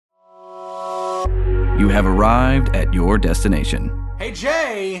You have arrived at your destination. Hey,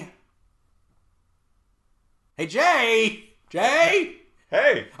 Jay! Hey, Jay! Jay!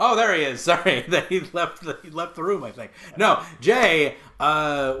 Hey! Oh, there he is. Sorry, he left the room, I think. No, Jay,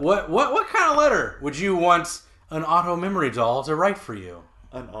 what kind of letter would you want an auto memory doll to write for you?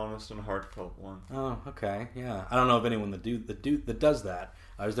 An honest and heartfelt one. Oh, okay, yeah. I don't know of anyone that does that.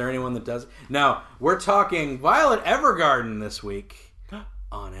 Is there anyone that does? No, we're talking Violet Evergarden this week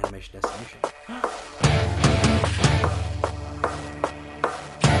on Animation Destination.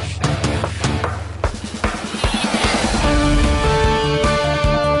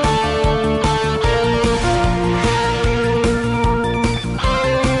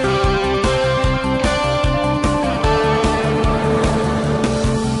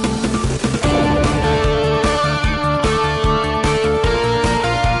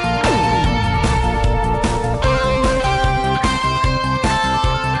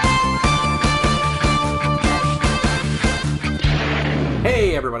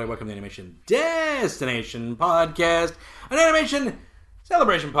 Everybody, welcome to the Animation Destination Podcast, an animation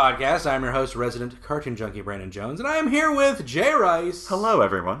celebration podcast. I'm your host, resident cartoon junkie Brandon Jones, and I am here with Jay Rice. Hello,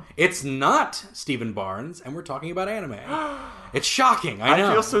 everyone. It's not Stephen Barnes, and we're talking about anime. It's shocking, I know.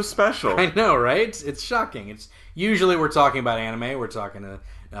 I feel so special. I know, right? It's shocking. It's usually we're talking about anime, we're talking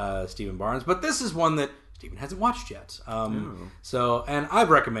to Stephen Barnes, but this is one that Stephen hasn't watched yet. And I've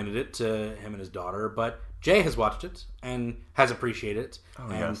recommended it to him and his daughter, but Jay has watched it and has appreciated it. Oh,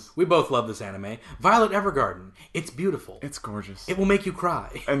 and yes. We both love this anime. Violet Evergarden. It's beautiful. It's gorgeous. It will make you cry.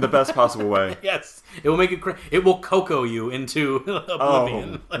 In the best possible way. Yes. It will make you cry. It will Coco you into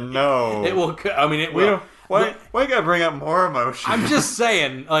oblivion. Oh, no. It will. I mean, it will. Why you gotta bring up more emotion? I'm just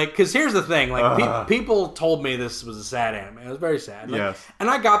saying, because here's the thing. People told me this was a sad anime. It was very sad. Yes.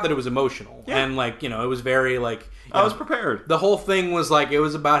 And I got that it was emotional. Yeah. And, it was very, I was prepared. The whole thing was, it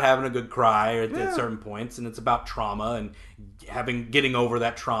was about having a good cry at certain points, and it's about trauma and getting over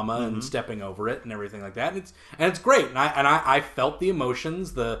that trauma and stepping over it and everything like that. And it's great. And I felt the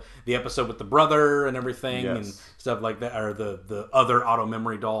emotions, the episode with the brother and everything, and stuff like that, or the other auto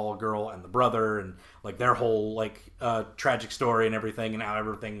memory doll girl and the brother, and their whole tragic story and everything, and how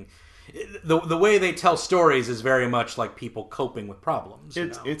everything. The way they tell stories is very much like people coping with problems.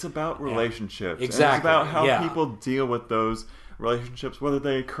 It's about relationships. Yeah. Exactly. And it's about how people deal with those relationships, whether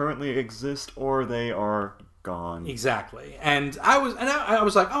they currently exist or they are gone. Exactly. And I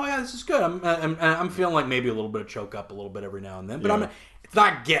was like, oh yeah, this is good. I'm feeling like maybe a little bit of choke up a little bit every now and then, but it's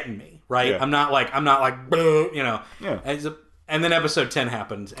not getting me right. Yeah. I'm not like Yeah. And then episode 10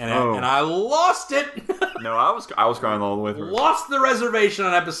 happened, and I lost it. No, I was crying all the way through. Lost the reservation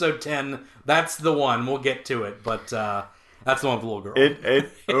on episode 10. That's the one. We'll get to it, but that's the one with the little girl.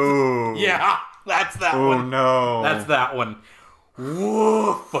 Oh. Yeah, that's that one. Oh, no. That's that one.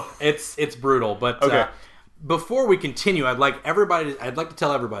 Woof. It's brutal, but okay. Before we continue, I'd like to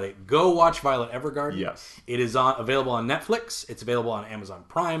tell everybody, go watch Violet Evergarden. Yes. It is available on Netflix. It's available on Amazon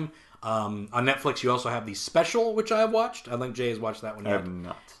Prime. On Netflix, you also have the special, which I have watched. I think Jay has watched that one yet. I have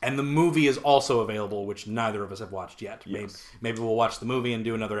not. And the movie is also available, which neither of us have watched yet. Yes. Maybe we'll watch the movie and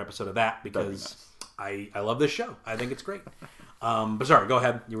do another episode of that, because I love this show. I think it's great. But sorry, go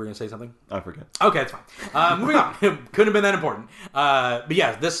ahead. You were going to say something? I forget. Okay, it's fine. Moving on. Couldn't have been that important. But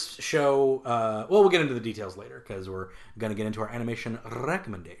yeah, this show, we'll get into the details later, because we're going to get into our animation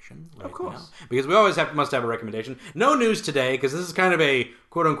recommendation right of course. now. Because we always must have a recommendation. No news today, because this is kind of a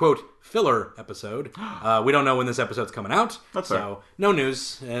quote-unquote filler episode. We don't know when this episode's coming out. That's so fair. No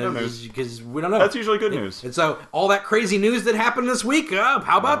news. Because we don't know. That's usually good news. And so all that crazy news that happened this week,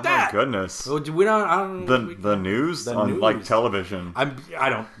 how about that? Oh my goodness. We don't. The news on television. I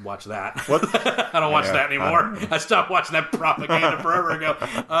don't watch that. What? I don't watch that anymore. I stopped watching that propaganda forever ago.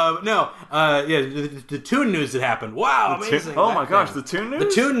 The Toon news that happened. Wow, amazing. Oh my gosh, the Toon news? The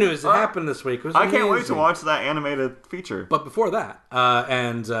Toon news that happened this week was amazing. I can't wait to watch that animated feature. But before that,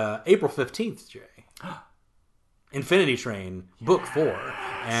 April 15th, Jay, Infinity Train, Book 4,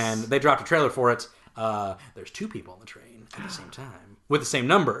 and they dropped a trailer for it. There's two people on the train at the same time, with the same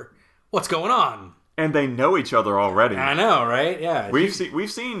number. What's going on? And they know each other already. I know, right? Yeah.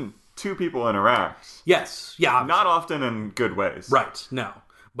 We've seen two people interact. Yes. Yeah. Obviously. Not often in good ways. Right. No.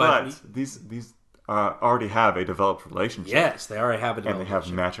 But these already have a developed relationship. Yes, they already have a developed relationship.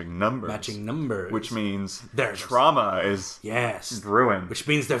 And they have matching numbers. Which means trauma is ruined. Which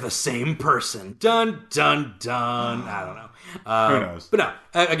means they're the same person. Dun, dun, dun. I don't know. Who knows? But no.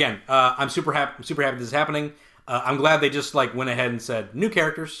 Again, I'm super happy. I'm super happy this is happening. I'm glad they just went ahead and said new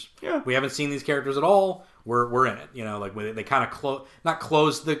characters. Yeah. We haven't seen these characters at all. we're in it. You know, like they kind of not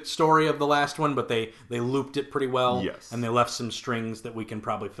closed the story of the last one, but they looped it pretty well. Yes. And they left some strings that we can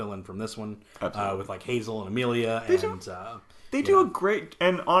probably fill in from this one with like Hazel and Amelia They do a great,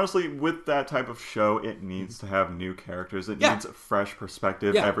 and honestly, with that type of show, it needs to have new characters. It needs a fresh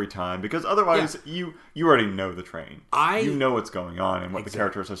perspective every time, because otherwise, you already know the train. You know what's going on and what the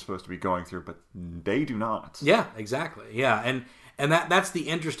characters are supposed to be going through, but they do not. Yeah, exactly. Yeah, and that's the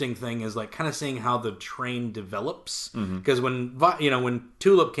interesting thing is like kind of seeing how the train develops, because when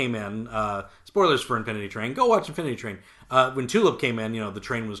Tulip came in, spoilers for Infinity Train, go watch Infinity Train. When Tulip came in, the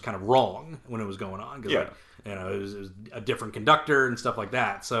train was kind of wrong when it was going on, because it was a different conductor and stuff like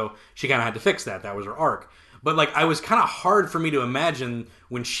that. So she kind of had to fix that. That was her arc. But like, I was kind of hard for me to imagine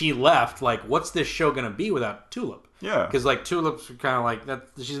when she left. Like, what's this show going to be without Tulip? Yeah, because like Tulip's kind of like that.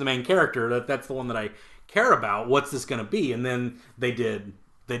 She's the main character. That's the one that I care about. What's this going to be? And then they did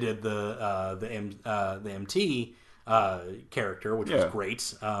the MT character, which was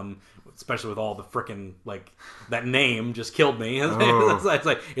great. Especially with all the frickin' like that name just killed me. It's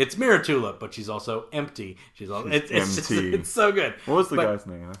like it's Mira Tulip, but she's also empty. She's empty. It's so good. What was the guy's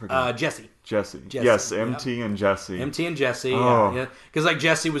name? I forgot. Jesse. Yes, MT and Jesse. MT and Jesse. Yeah. Because like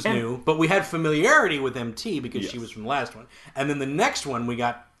Jesse was new, but we had familiarity with MT because she was from the last one, and then the next one we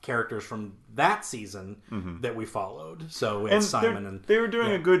got characters from that season that we followed. So we had Simon and they were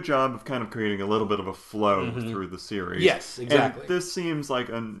doing a good job of kind of creating a little bit of a flow through the series. Yes, exactly. And this seems like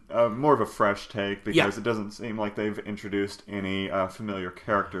more of a fresh take because it doesn't seem like they've introduced any familiar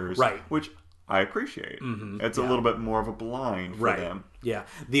characters, which I appreciate. It's a little bit more of a blind for them. Yeah.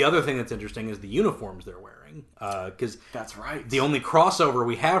 The other thing that's interesting is the uniforms they're wearing. Because that's right. The only crossover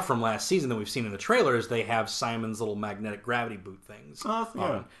we have from last season that we've seen in the trailer is they have Simon's little magnetic gravity boot things.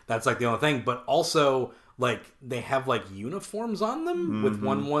 That's like the only thing. But also, like, they have like uniforms on them with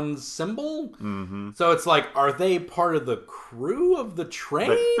 1-1 symbol. So it's like, are they part of the crew of the train?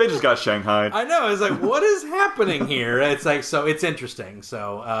 They just got shanghaied. I know. It's like, what is happening here? It's like, so it's interesting.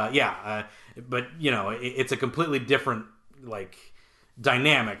 So but it's a completely different like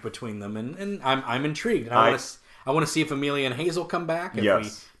dynamic between them, and I'm intrigued. I want to see if Amelia and Hazel come back. If we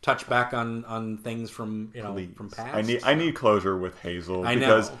touch back on things from from past. I need closure with Hazel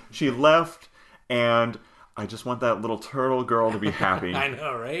because she left, and I just want that little turtle girl to be happy. I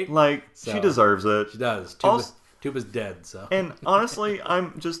know, right? Like, she deserves it. She does. Tuba's dead, so. And honestly,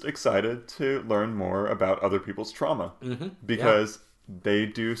 I'm just excited to learn more about other people's trauma because they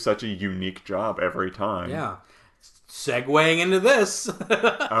do such a unique job every time. Yeah. Segueing into this.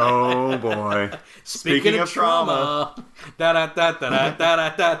 Oh boy. Speaking of trauma.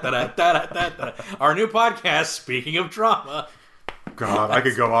 Our new podcast, Speaking of Trauma. God, I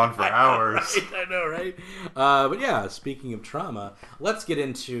could go on for hours. I know, right? But yeah, speaking of trauma, let's get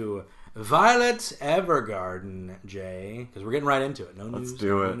into Violet Evergarden, Jay, because we're getting right into it. No news, let's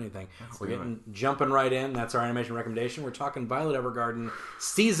do it. Anything. We're jumping right in. That's our animation recommendation. We're talking Violet Evergarden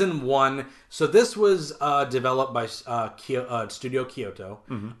Season 1. So this was developed by Studio Kyoto,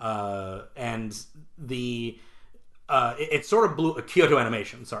 and it sort of blew Kyoto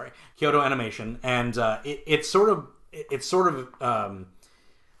Animation. Sorry, Kyoto Animation, and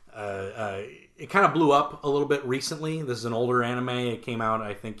it kind of blew up a little bit recently. This is an older anime. It came out,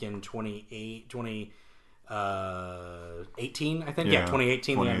 I think, in 2018. I think,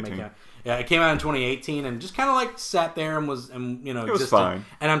 2018. The anime, it came out in 2018, and just kind of like sat there and was it was fine.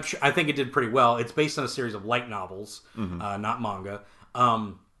 And I think it did pretty well. It's based on a series of light novels, not manga,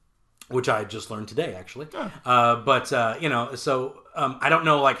 which I just learned today, actually. But so I don't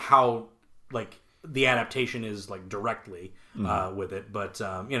know like how like the adaptation is like directly with it, but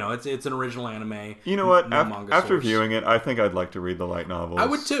it's an original anime. You know what? After viewing it, I think I'd like to read the light novels. I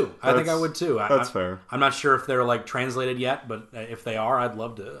would too. I think I would too. That's fair. I'm not sure if they're like translated yet, but if they are, I'd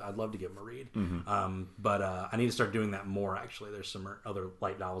love to give them a read. But I need to start doing that more. Actually, there's some other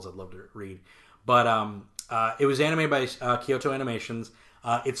light novels I'd love to read. But it was animated by Kyoto Animations.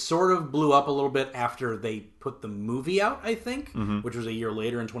 It sort of blew up a little bit after they put the movie out, I think, which was a year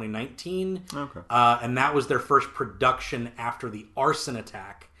later in 2019. Okay. And that was their first production after the arson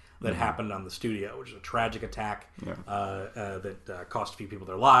attack that happened on the studio, which is a tragic attack that cost a few people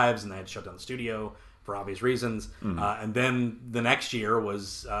their lives, and they had to shut down the studio for obvious reasons. And then the next year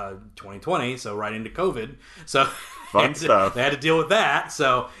was 2020, so right into COVID. So fun stuff. They had to deal with that.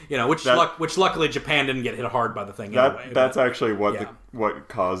 So which luckily Japan didn't get hit hard by the thing anyway. That's actually what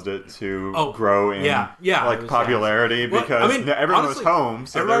caused it to grow in popularity because everyone was home.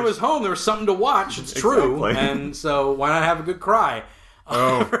 So everyone was home. There was something to watch. It's true, and so why not have a good cry?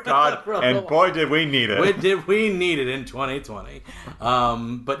 Oh, God. And boy, did we need it. Did we need it in 2020.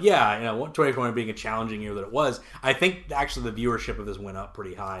 But yeah, 2020 being a challenging year that it was, I think actually the viewership of this went up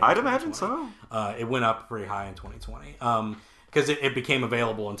pretty high. I'd imagine so. It went up pretty high in 2020. Because it became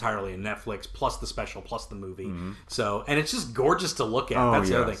available entirely in Netflix, plus the special, plus the movie. Mm-hmm. So, and it's just gorgeous to look at. That's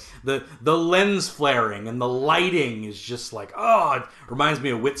the other thing. The lens flaring and the lighting is just like, it reminds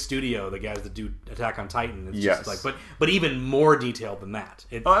me of Wit Studio, the guys that do Attack on Titan. It's just like, but even more detailed than that.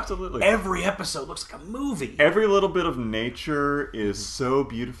 Absolutely. Every episode looks like a movie. Every little bit of nature is so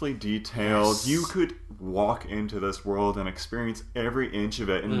beautifully detailed. Yes. You could walk into this world and experience every inch of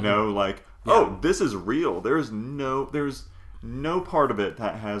it and know, like, this is real. There's no part of it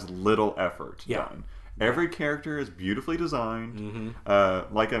that has little effort done. Every character is beautifully designed.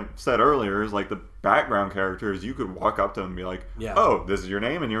 Like I said earlier, is like the background characters, you could walk up to them and be like, this is your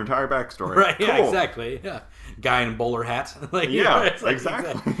name and your entire backstory. Right, cool. Yeah, exactly. Yeah. Guy in a bowler hat.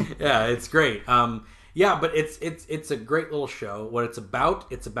 Exactly. Yeah, it's great. But it's a great little show. What it's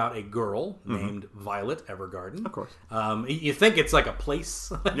about a girl named Violet Evergarden. Of course. You think it's like a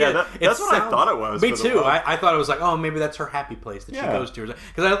place. That's what I thought it was. Me too. I thought it was like, maybe that's her happy place that she goes to.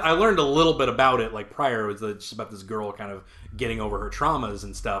 Because I learned a little bit about it, like prior. It was just about this girl kind of getting over her traumas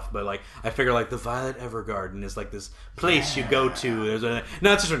and stuff. But like, I figure like the Violet Evergarden is like this place you go to.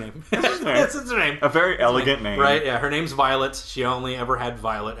 That's just her name. That's her name. A very elegant name. Right, yeah. Her name's Violet. She only ever had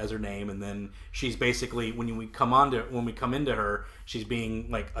Violet as her name, and then she's basically, when we come into her, she's being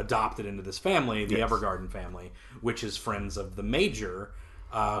like adopted into this family, the Evergarden family, which is friends of the Major,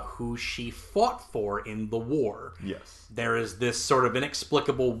 who she fought for in the war. Yes. There is this sort of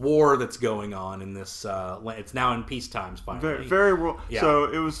inexplicable war that's going on in this. It's now in peace times, finally. So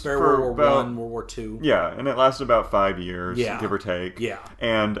it was for World War I, World War II. Yeah, and it lasted about 5 years, give or take. Yeah.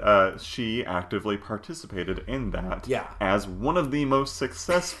 And she actively participated in that as one of the most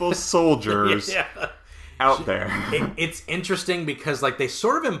successful soldiers out there. It's interesting because like they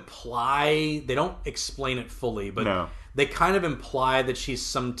sort of imply, they don't explain it fully, but they kind of imply that she's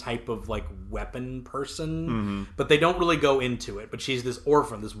some type of like weapon person, but they don't really go into it. But she's this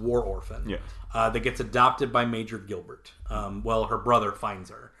orphan, this war orphan, that gets adopted by Major Gilbert. Her brother finds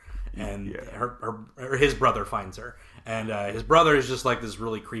her, and his brother finds her, and his brother is just like this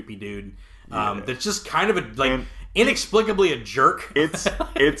really creepy dude. That's just kind of inexplicably a jerk.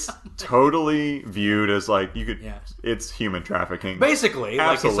 It's totally viewed as like it's human trafficking. Basically.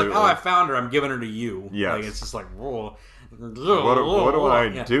 Absolutely. Like he's like, I found her, I'm giving her to you. Yes. Like it's just like, whoa. What do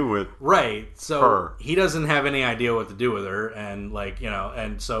I do with her? He doesn't have any idea what to do with her, and like,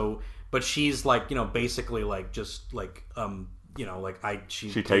 and so, but she's like, basically like just like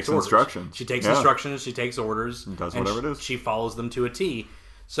she takes instructions. She takes instructions, she takes orders, and does whatever it is. She follows them to a T.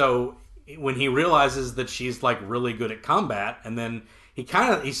 So when he realizes that she's like really good at combat, and then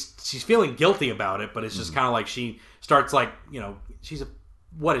she's feeling guilty about it, but it's just kind of like she starts like,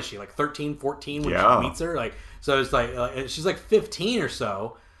 what is she, like 13, 14 when she meets her? Like, so it's like, she's like 15 or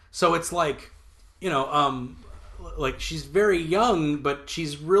so. So it's like, like she's very young, but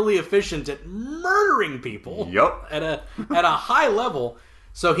she's really efficient at murdering people. Yep. At a high level.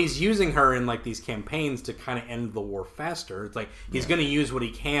 So he's using her in like these campaigns to kind of end the war faster. It's like he's going to use what he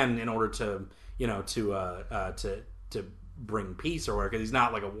can in order to, to bring peace or whatever, because he's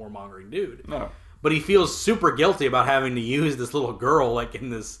not like a warmongering dude. No. But he feels super guilty about having to use this little girl like in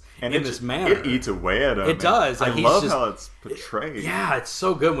this manner. It eats away at him. It does. Like, I love how it's portrayed. It's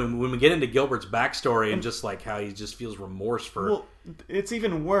so good when we get into Gilbert's backstory and just like how he just feels remorse for. Well, it's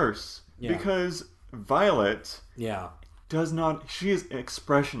even worse because Violet. She is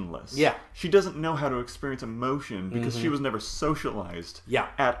expressionless. Yeah. She doesn't know how to experience emotion because she was never socialized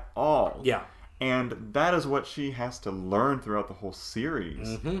at all. Yeah. And that is what she has to learn throughout the whole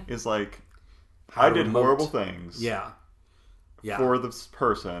series. Is like, I did horrible things. For this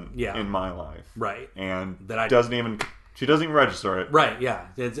person in my life. Right. And she doesn't even register it. Right, yeah.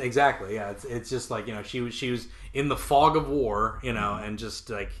 It's exactly. Yeah. It's just like, she was in the fog of war, and just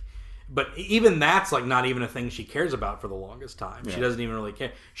like, but even that's like not even a thing she cares about for the longest time. She doesn't even really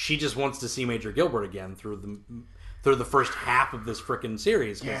care. She just wants to see Major Gilbert again through the first half of this frickin'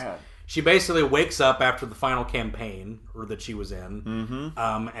 series. Yeah. She basically wakes up after the final campaign that she was in,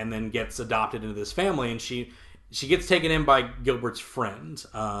 and then gets adopted into this family, and she gets taken in by Gilbert's friend.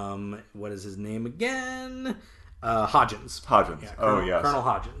 What is his name again? Hodgins. Hodgins. Yeah, Colonel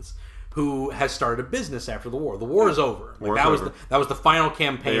Hodgins, who has started a business after the war. The war is over. That was the final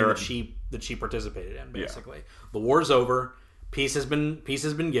campaign that she participated in. Basically, the war's over. Peace has been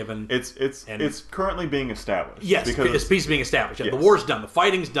given. It's currently being established. Yes, peace is being established. Yeah, yes. The war's done. The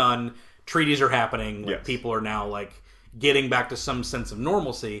fighting's done. Treaties are happening. Like, people are now like, getting back to some sense of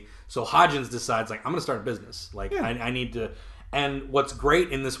normalcy. So Hodgins decides, like, I'm going to start a business. Like, I need to... And what's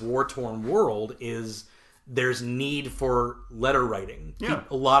great in this war-torn world is there's need for letter writing. Yeah.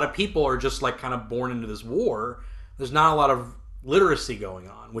 A lot of people are just, like, kind of born into this war. There's not a lot of literacy going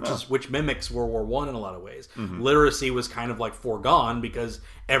on, which mimics World War I in a lot of ways. Literacy was kind of, like, foregone because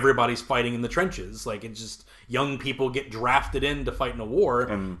everybody's fighting in the trenches. Like, it's just... Young people get drafted in to fight in a war,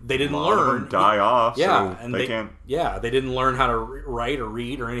 and they didn't learn. Of them die off, yeah, so and they can't. Yeah, they didn't learn how to write or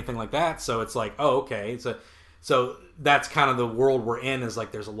read or anything like that. So it's like, oh, okay. So that's kind of the world we're in. Is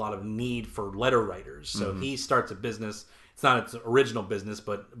like there's a lot of need for letter writers. So he starts a business. It's not its original business,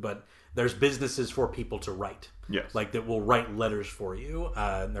 but there's businesses for people to write. Yes, like that will write letters for you.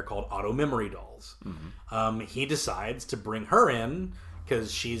 And they're called auto memory dolls. He decides to bring her in.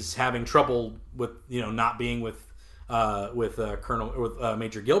 Because she's having trouble with not being with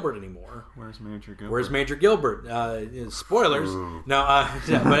Major Gilbert anymore. Where's Major Gilbert? Where's Major Gilbert? Spoilers. Ooh. No,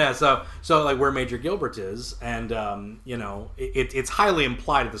 but yeah. So like where Major Gilbert is, and it's highly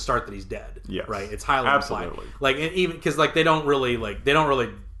implied at the start that he's dead. Yes, right. It's highly absolutely implied. Like even because like they don't really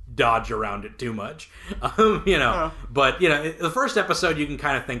dodge around it too much, Yeah. But the first episode you can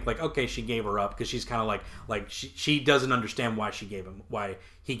kind of think like, okay, she gave her up because she's kind of like she doesn't understand why he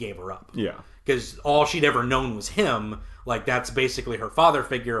gave her up. Yeah, because all she'd ever known was him. Like that's basically her father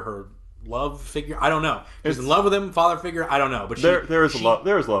figure, her love figure. I don't know. She's in love with him, father figure. I don't know. But there's love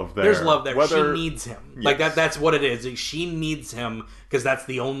there. There's love there. Whether, she needs him. Yes. Like that's what it is. She needs him because that's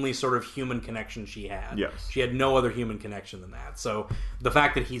the only sort of human connection she had. Yes. She had no other human connection than that. So the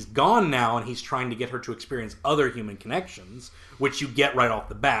fact that he's gone now and he's trying to get her to experience other human connections, which you get right off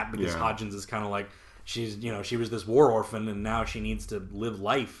the bat because Hodgins is kind of like she's she was this war orphan and now she needs to live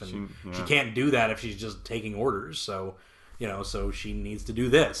life and she can't do that if she's just taking orders. So so she needs to do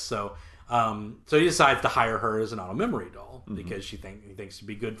this. So he decides to hire her as an auto memory doll because he thinks it'd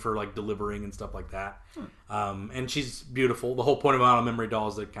be good for like delivering and stuff like that. And she's beautiful. The whole point of auto memory doll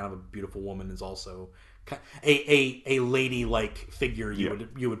is that kind of a beautiful woman is also a lady-like figure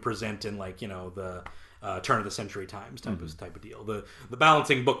you would present in like the turn of the century times type of deal. The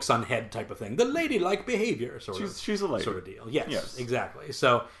balancing books on head type of thing. The ladylike behavior she's a lady sort of deal. Yes, exactly.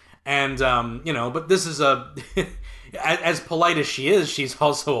 So. And but this is as polite as she is, she's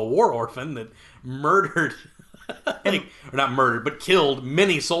also a war orphan that murdered, or not murdered, but killed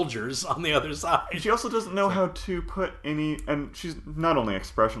many soldiers on the other side. She also doesn't know how to put and she's not only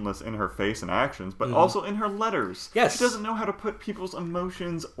expressionless in her face and actions, but also in her letters. Yes, she doesn't know how to put people's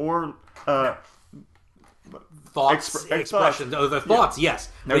emotions or thoughts, expressions. Oh, their thoughts, yes,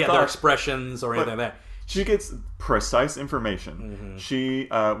 their expressions or anything like that. She gets precise information. She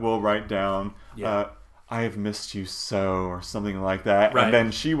will write down, I have missed you so, or something like that. Right. And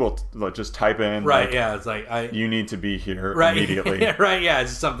then she will just type in, right, it's like, you need to be here right, immediately. Right, yeah,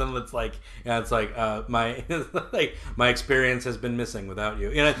 it's something that's like, it's like, my my experience has been missing without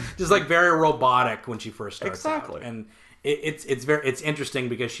you. Just like very robotic when she first starts out. And it's interesting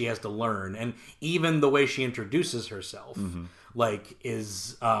because she has to learn. And even the way she introduces herself, like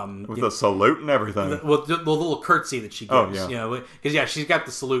is with the salute and everything. The little curtsy that she gives, because she's got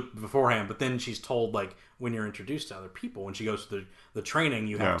the salute beforehand, but then she's told like when you're introduced to other people, when she goes to the training,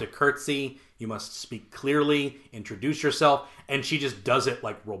 you have to curtsy, you must speak clearly, introduce yourself, and she just does it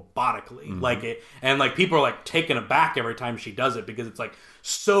like robotically, like it, and like people are like taken aback every time she does it because it's like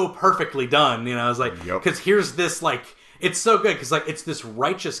so perfectly done, It's like because here's this like. It's so good because like it's this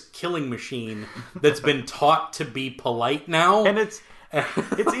righteous killing machine that's been taught to be polite now, and it's all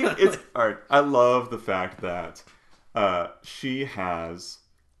right. I love the fact that she's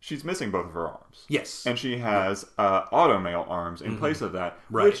missing both of her arms. Yes, and she has automail arms in place of that.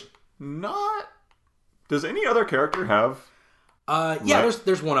 Right. Which does any other character have?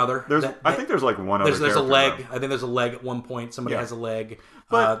 There's one other. I think there's like one other. There's a leg. I think there's a leg at one point. Somebody has a leg.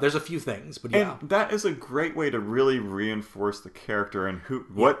 But there's a few things. But yeah, and that is a great way to really reinforce the character and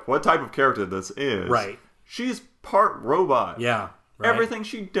what type of character this is. Right. She's part robot. Yeah. Right. Everything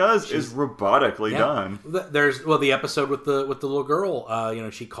she does is robotically done. There's the episode with the little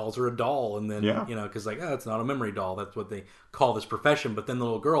girl. She calls her a doll, and then because it's not a memory doll. That's what they call this profession. But then the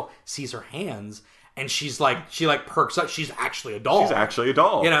little girl sees her hands. And she perks up. She's actually a doll. She's actually a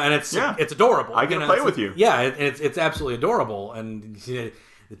doll. And it's adorable. I can play with you. Yeah, it's absolutely adorable. And the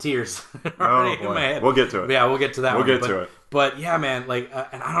tears are in my head. We'll get to it. Yeah, we'll get to that. We'll get to it. But yeah, man, and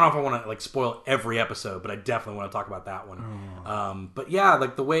I don't know if I want to spoil every episode, but I definitely want to talk about that one. But yeah,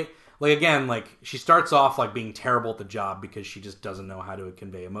 the way like again, like she starts off like being terrible at the job because she just doesn't know how to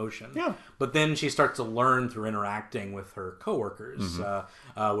convey emotion. Yeah. But then she starts to learn through interacting with her coworkers,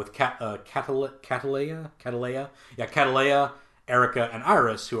 with Catalea, Erica, and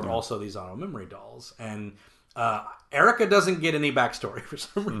Iris, who are also these auto memory dolls. And Erica doesn't get any backstory for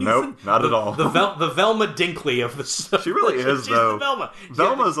some reason. Nope, not at all. The Velma Dinkley of the show. She really is, though. Velma.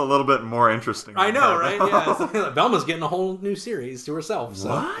 Velma's a little bit more interesting. I know, right? Yeah, Velma's getting a whole new series to herself. So.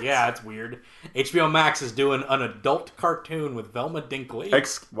 What? Yeah, it's weird. HBO Max is doing an adult cartoon with Velma Dinkley.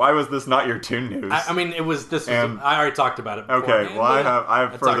 Why was this not your Toon News? I mean, it was. I already talked about it before. Okay, well, I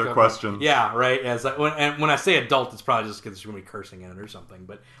have further questions. Yeah, right. Yeah, like when I say adult, it's probably just because there's going to be cursing in it or something.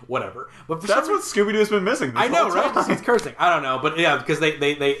 But whatever. But that's what Scooby-Doo's been missing. I know, right? He's cursing. I don't know, but yeah, because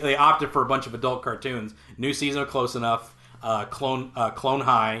they opted for a bunch of adult cartoons. New season of Close Enough, Clone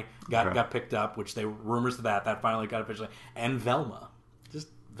High got picked up, which they rumors of that finally got officially, and Velma, just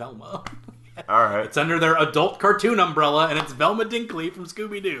Velma. All right, it's under their adult cartoon umbrella, and it's Velma Dinkley from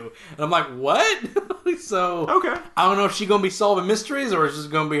Scooby Doo, and I'm like, what? So okay, I don't know if she's gonna be solving mysteries or it's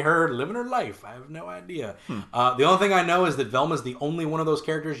just gonna be her living her life. I have no idea. The only thing I know is that Velma's the only one of those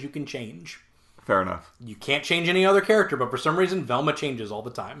characters you can change. Fair enough. You can't change any other character, but for some reason, Velma changes all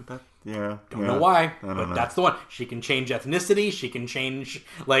the time. Don't know why, but that's the one. She can change ethnicity. She can change,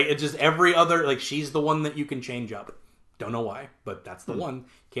 like, it's just every other, like, she's the one that you can change up. Don't know why, but that's the one.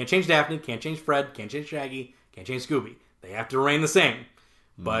 Can't change Daphne, can't change Fred, can't change Shaggy, can't change Scooby. They have to remain the same.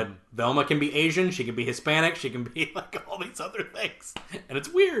 But Velma can be Asian, she can be Hispanic, she can be, like, all these other things. And it's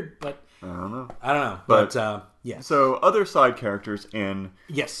weird, but... I don't know. But yes. So, other side characters in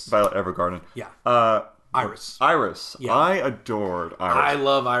Violet Evergarden. Yeah. Iris. Yeah. I adored Iris. I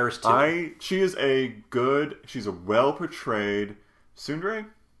love Iris, too. She's a well-portrayed tsundere?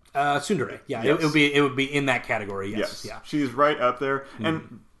 Tsundere. Yeah, yes. It would be in that category, yes. Yeah. She's right up there.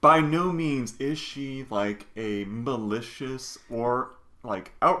 And by no means is she, like, a malicious or...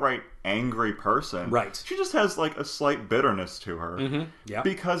 like outright angry person. Right. She just has like a slight bitterness to her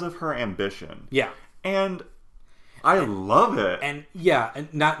because of her ambition. Yeah. And I love it. And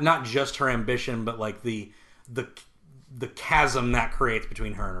and not just her ambition, but like the chasm that creates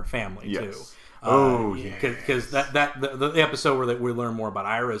between her and her family too. Because the episode where we learn more about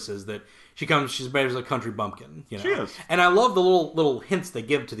Iris is that she's basically a country bumpkin. You know? She is. And I love the little hints they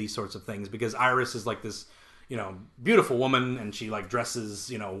give to these sorts of things because Iris is like this, beautiful woman, and she like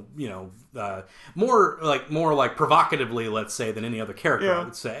dresses, more like provocatively, let's say, than any other character. I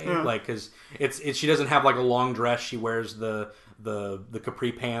would say, like, because she doesn't have like a long dress. She wears the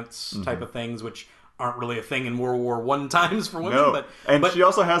capri pants type of things, which aren't really a thing in World War I times for women. But she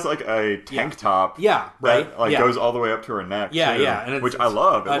also has like a tank top. That, goes all the way up to her neck. And which I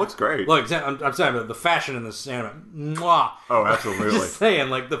love. It looks great. Look, I'm saying about the fashion in this anime. Mwah. Oh, absolutely. Just saying,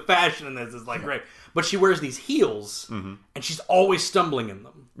 like the fashion in this is like great. But she wears these heels, and she's always stumbling in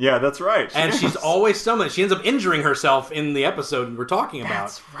them. Yeah, that's right. She's always stumbling. She ends up injuring herself in the episode we're talking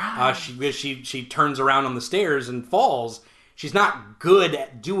about. That's right. She turns around on the stairs and falls. She's not good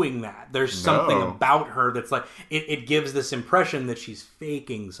at doing that. There's something about her that's like it gives this impression that she's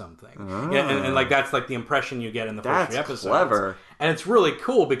faking something. And like that's like the impression you get in the first 3 episodes. Clever. And it's really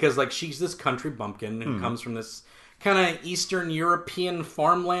cool because like she's this country bumpkin who comes from this kind of Eastern European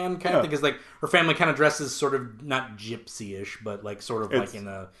farmland kind of thing, because like her family kind of dresses sort of not gypsy-ish, but like sort of like in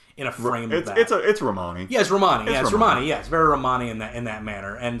a frame of that. It's Romani. Yeah, it's Romani. It's Romani. Yeah, it's very Romani in that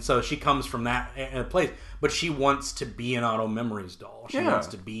manner. And so she comes from that place, but she wants to be an Auto Memories doll. She wants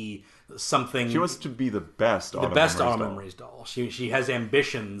to be something. She wants to be the best Auto Memories doll. She has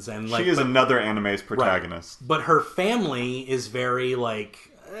ambitions, and like she is another anime's protagonist. Right. But her family is very like.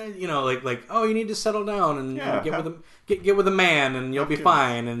 Like oh, you need to settle down and get with a man, and you'll be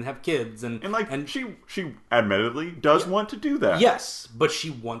fine, and have kids, and she admittedly does want to do that. Yes, but she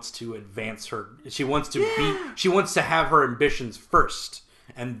wants to advance her. She wants to She wants to have her ambitions first,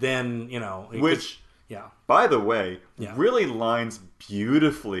 and then which. Yeah. By the way, really lines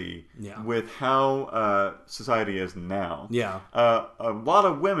beautifully with how society is now. Yeah. A lot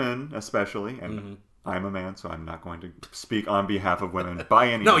of women, especially, and I'm a man, so I'm not going to speak on behalf of women by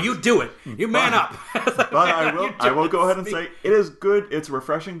any means. No, you do it. You man up. But I will go ahead and say it is good. It's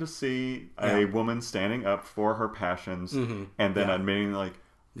refreshing to see a woman standing up for her passions and then admitting, like,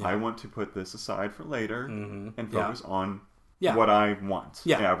 I want to put this aside for later and focus on what I want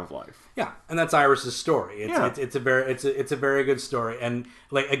out of life. Yeah, and that's Iris's story. It's a very good story, and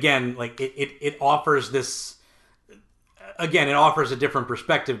like again, like it offers this again, it offers a different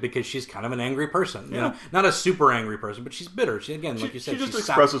perspective because she's kind of an angry person. You know, not a super angry person, but she's bitter. She, again, like you said, she just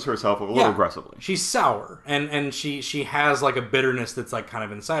expresses herself a little aggressively. She's sour, and she has like a bitterness that's like kind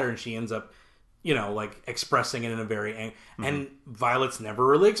of inside her, and she ends up, you know, like expressing it in a very and Violet's never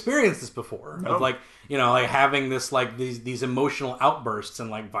really experienced this before. Of like, you know, like having this like these emotional outbursts, and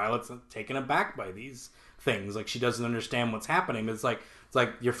like Violet's taken aback by these things. Like she doesn't understand what's happening. It's like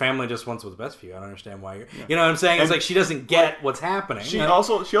your family just wants what's best for you. I don't understand why you're... You know what I'm saying? It's like she doesn't get what's happening. She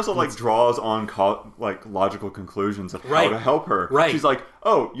also like draws on like logical conclusions of how to help her. Right. She's like,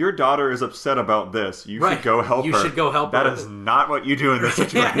 oh, your daughter is upset about this. You should go help her. You should go help her. That is not what you do in this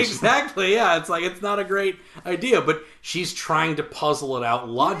situation. Yeah, exactly. Yeah, it's like, it's not a great idea, but she's trying to puzzle it out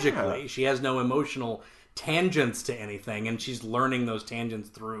logically. Yeah. She has no emotional tangents to anything, and she's learning those tangents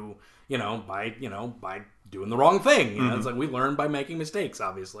through, by doing the wrong thing. You know, it's like we learn by making mistakes,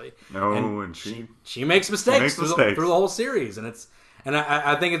 obviously. And she makes mistakes through the whole series, and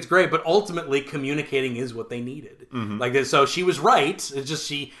I think it's great. But ultimately, communicating is what they needed. Like, so she was right. It's just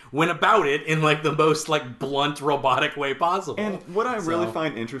she went about it in like the most like blunt, robotic way possible. And what I really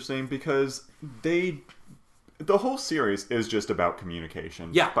find interesting, because the whole series is just about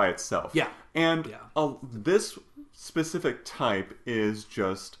communication by itself. Yeah, and this specific type is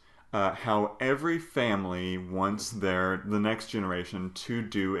just. How every family wants the next generation to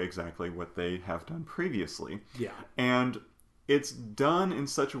do exactly what they have done previously. Yeah. And it's done in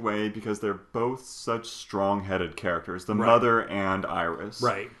such a way because they're both such strong-headed characters, the mother and Iris.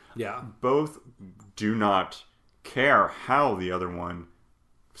 Right, yeah. Both do not care how the other one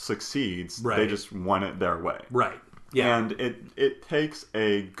succeeds. Right. They just want it their way. Right, yeah. And it takes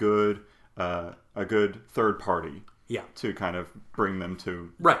a good third party to kind of bring them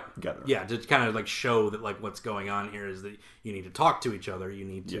together. Yeah, to kind of like show that like what's going on here is that you need to talk to each other. You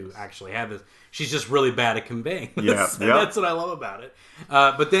need to actually have this. She's just really bad at conveying this. And that's what I love about it.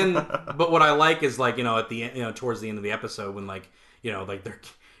 But what I like is like, at the end, towards the end of the episode when like,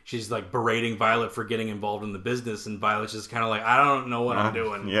 she's like berating Violet for getting involved in the business, and Violet's just kind of like, I don't know what I'm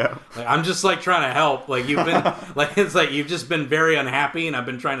doing. Yeah. Like, I'm just like trying to help. Like you've been like, it's like you've just been very unhappy, and I've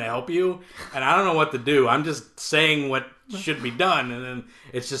been trying to help you, and I don't know what to do. I'm just saying what should be done, and then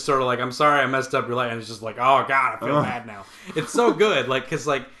it's just sort of like, I'm sorry I messed up your life, and it's just like, oh god, I feel bad now. It's so good, like, because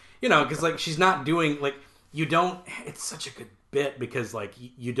like, because like she's not doing like, you don't. It's such a good bit because like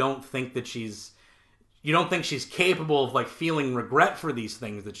you don't think that she's. You don't think she's capable of like feeling regret for these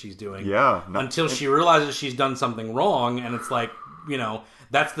things that she's doing, until she realizes she's done something wrong, and it's like,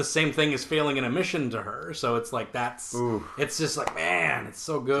 that's the same thing as failing in a mission to her. So it's like it's just like, man, it's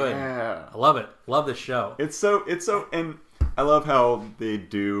so good. Yeah. I love it. Love this show. It's so, and I love how they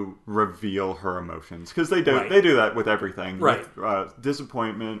do reveal her emotions, because they do that with everything, right? With,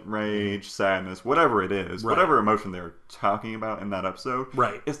 disappointment, rage, sadness, whatever it is, whatever emotion they're talking about in that episode,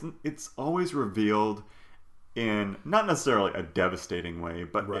 right? It's always revealed in not necessarily a devastating way,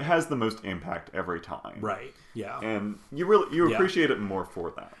 but it has the most impact every time, right? Yeah, and you appreciate it more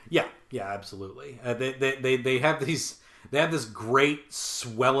for that. Yeah, absolutely. They have this great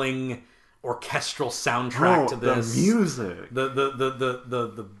swelling orchestral soundtrack to this. The music,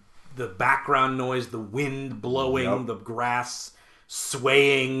 the background noise, the wind blowing, the grass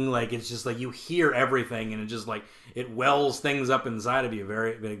swaying, like it's just like you hear everything, and it just like it wells things up inside of you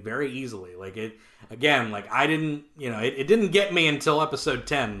very, very easily. Like it again, like I didn't, it didn't get me until episode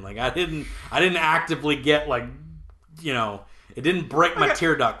 10. Like I didn't actively get like, it didn't break my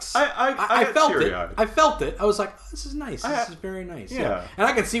tear ducts. I felt it. I felt it. I was like, oh, this is nice. This is very nice. Yeah. And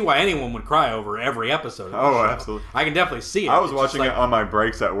I can see why anyone would cry over every episode of the show. Absolutely. I can definitely see it. I was watching it on my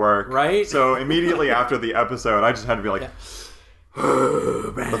breaks at work. Right? So immediately after the episode, I just had to be like,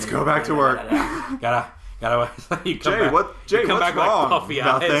 let's go back to work. Gotta. You come Jay, back, what's come wrong? back like puffy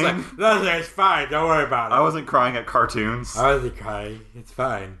Nothing. Eyes. Like, nothing. It's fine. Don't worry about it. I wasn't crying at cartoons. I wasn't crying. It's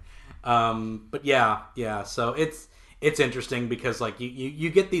fine. But yeah. So it's interesting because like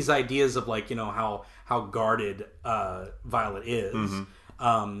you get these ideas of like how guarded Violet is.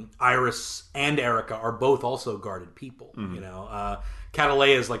 Mm-hmm. Iris and Erica are both also guarded people. Mm-hmm.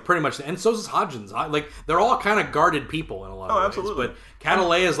 Catalea is like pretty much, and so is Hodgins. Like they're all kind of guarded people in a lot of ways. Absolutely. But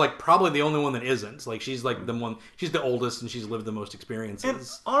Catalea is like probably the only one that isn't. Like she's like the one. She's the oldest, and she's lived the most experiences.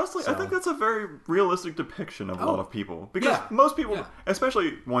 And honestly, I think that's a very realistic depiction of a lot of people, because most people,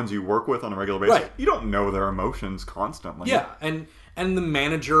 especially ones you work with on a regular basis, you don't know their emotions constantly. Yeah, and the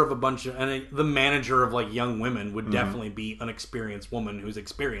manager of the manager of like young women would definitely be an experienced woman who's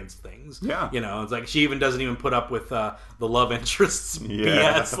experienced things. Yeah, it's like she even doesn't even put up with the love interests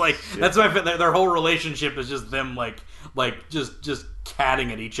BS. Like that's why their whole relationship is just them like just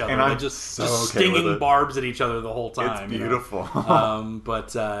patting at each other. And I'm just so just okay stinging with it. barbs at each other the whole time. It's beautiful.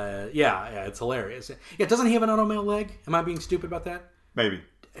 But yeah, it's hilarious. Yeah, doesn't he have an automail leg? Am I being stupid about that? Maybe.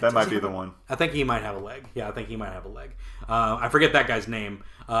 That might be the one. I think he might have a leg. Yeah, I think he might have a leg. I forget that guy's name.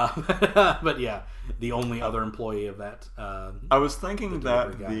 But yeah, the only other employee of that. I was thinking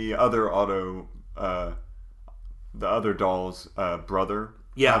that the other doll's brother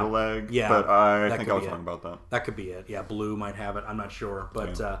had a leg. Yeah, but I think I was wrong about that. That could be it. Yeah, Blue might have it. I'm not sure,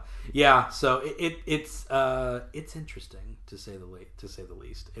 but yeah. So it's interesting to say the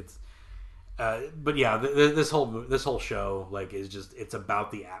least. It's. But yeah, this whole show is just it's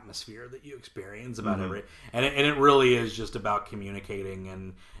about the atmosphere that you experience about and it really is just about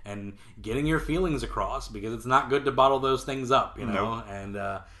communicating and getting your feelings across, because it's not good to bottle those things up, you know. Nope. And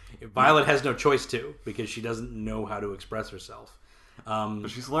Violet has no choice to, because she doesn't know how to express herself. But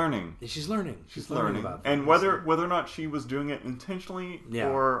she's learning. She's learning about things. And whether or not she was doing it intentionally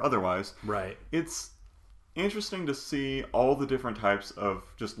or otherwise, right? It's interesting to see all the different types of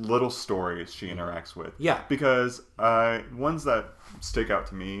just little stories she interacts with. Yeah. Because ones that stick out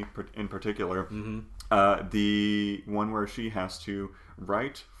to me in particular, the one where she has to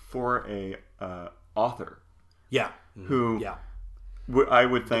write for a author. Yeah. Who I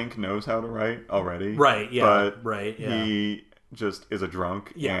would think knows how to write already. Right, yeah. But he just is a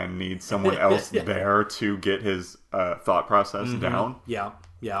drunk and needs someone else there to get his thought process down. Yeah,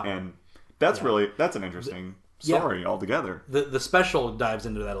 yeah. And that's an interesting story altogether. The special dives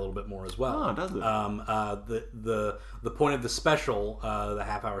into that a little bit more as well. Oh, does it? The point of the special, the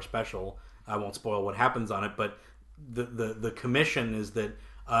half-hour special, I won't spoil what happens on it, but the commission is that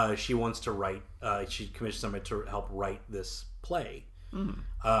she wants to write. She commissioned somebody to help write this play.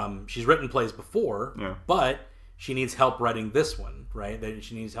 She's written plays before, but she needs help writing this one. Right? That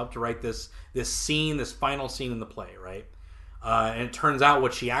she needs help to write this scene, this final scene in the play. Right? And it turns out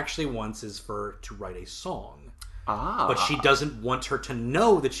what she actually wants is to write a song. But she doesn't want her to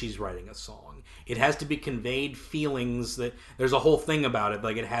know that she's writing a song. It has to be conveyed feelings that there's a whole thing about it.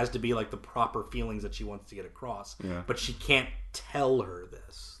 It has to be the proper feelings that she wants to get across. Yeah. But she can't tell her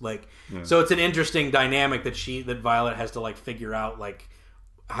this. So it's an interesting dynamic that Violet has to figure out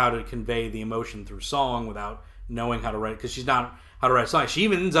how to convey the emotion through song without knowing how to write it, because she's not how to write a song. She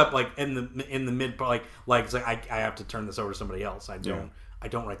even ends up in the mid part it's I have to turn this over to somebody else. I don't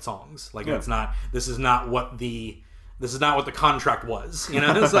write songs. It's not. This is not what the contract was.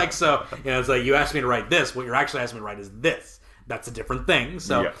 It's so. It's you asked me to write this. What you're actually asking me to write is this. That's a different thing.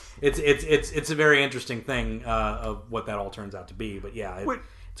 So it's a very interesting thing of what that all turns out to be. But yeah,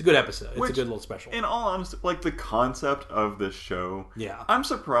 it's a good episode. It's a good little special. In all honesty, the concept of this show. Yeah, I'm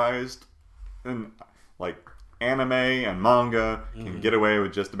surprised. And anime and manga can get away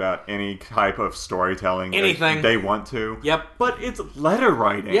with just about any type of storytelling anything they want to. Yep. But it's letter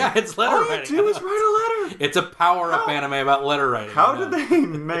writing. Yeah, it's letter writing. All you do is write a letter. It's a power-up anime about letter writing. How did they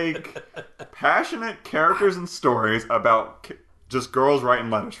make passionate characters and stories about just girls writing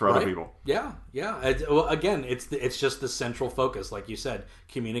letters for other people? Yeah, yeah. Again, it's just the central focus. Like you said,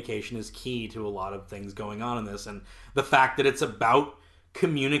 communication is key to a lot of things going on in this. And the fact that it's about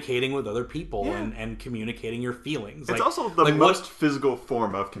communicating with other people and communicating your feelings. It's also the most physical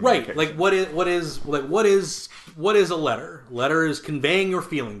form of communication. Right. What is a letter? Letter is conveying your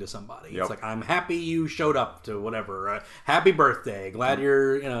feeling to somebody. Yep. It's I'm happy you showed up to whatever. Happy birthday. Glad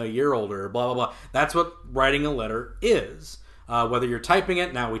you're a year older. Blah blah blah. That's what writing a letter is. Whether you're typing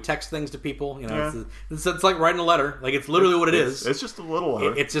it, now we text things to people. It's like writing a letter. It's literally what it is. It's just a little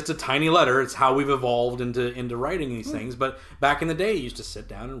letter. It's just a tiny letter. It's how we've evolved into writing these things. But back in the day, you used to sit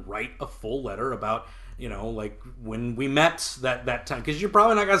down and write a full letter about, when we met that time. Because you're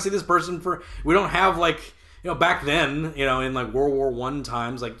probably not going to see this person for... We don't have, back then, in, World War I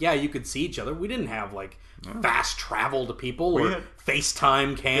times, you could see each other. We didn't have, fast travel to people or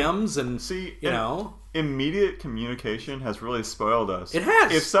FaceTime cams and, immediate communication has really spoiled us. It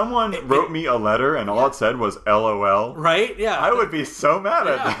has. If someone wrote me a letter and all it said was LOL, right? Yeah, I would be so mad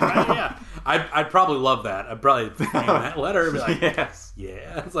at that. Right, yeah. I'd probably love that. I'd probably frame that letter and be like, yes,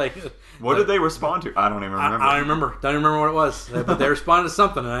 yeah. It's what did they respond to? I don't even remember. I don't remember. Don't remember what it was. But they responded to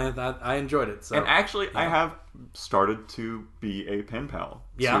something, and I enjoyed it. So. And actually, I have started to be a pen pal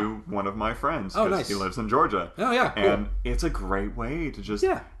to one of my friends because nice. He lives in Georgia. Oh yeah, cool. And it's a great way to just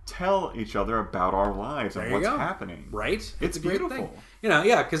tell each other about our lives and what's happening. Right? It's a great beautiful. Thing.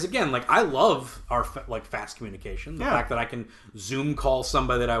 Because again, I love our fast communication. The fact that I can Zoom call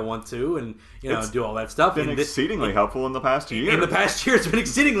somebody that I want to, and do all that stuff. It's been exceedingly helpful in the past year. In the past year, it's been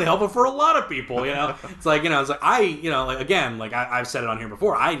exceedingly helpful for a lot of people. It's I've said it on here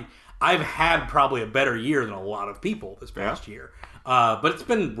before. I've had probably a better year than a lot of people this past year. But it's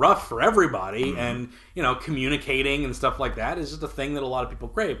been rough for everybody, and communicating and stuff like that is just a thing that a lot of people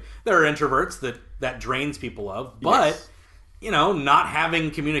crave. There are introverts that drains people of, but not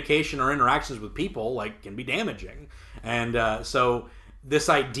having communication or interactions with people can be damaging. And so this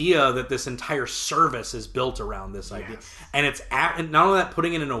idea that this entire service is built around this idea, and it's and not only that,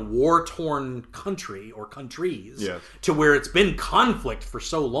 putting it in a war-torn country or countries to where it's been conflict for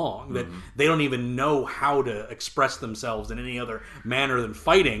so long that they don't even know how to express themselves in any other manner than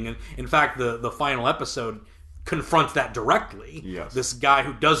fighting. And in fact, the final episode confronts that directly. This guy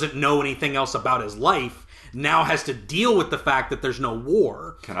who doesn't know anything else about his life now has to deal with the fact that there's no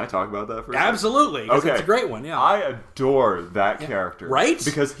war. Can I talk about that for a second? Absolutely. Okay. It's a great one, I adore that character. Right?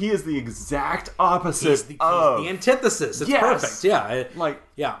 Because he is the exact opposite he's the antithesis. It's perfect.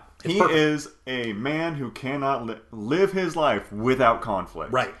 Yeah. He is a man who cannot live his life without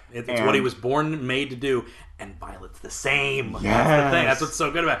conflict. Right. It's what he was born and made to do. And Violet's the same. That's the thing. That's what's so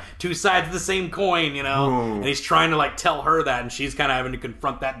good about it. Two sides of the same coin, Ooh. And he's trying to tell her that, and she's kind of having to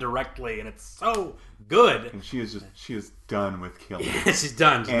confront that directly, and it's so good. And she is done with killing. She's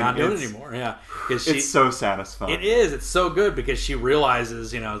done. She's not doing it anymore. Yeah, it's so satisfying. It is. It's so good because she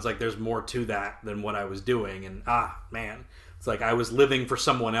realizes, it's like there's more to that than what I was doing, and man, it's like I was living for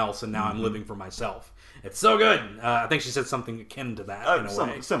someone else, and now I'm living for myself. It's so good. I think she said something akin to that in a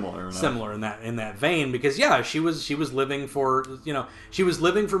way, similar in that vein. Because she was living for she was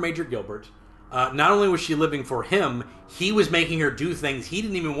living for Major Gilbert. Not only was she living for him, he was making her do things he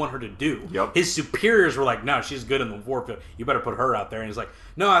didn't even want her to do. Yep. His superiors were like, "No, she's good in the warfield. You better put her out there." And he's like,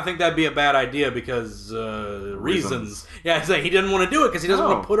 "No, I think that'd be a bad idea because reasons." Yeah, it's like he didn't want to do it because he doesn't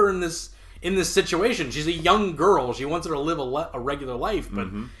want to put her in this situation. She's a young girl. She wants her to live a regular life, but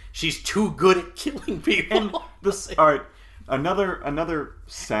she's too good at killing people. And all right, another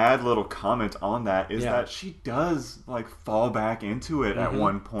sad little comment on that is that she does fall back into it at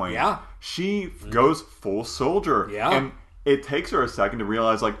one point. Yeah, she goes full soldier. Yeah, and it takes her a second to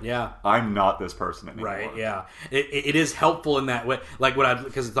realize I'm not this person anymore. Right. Yeah, it is helpful in that way.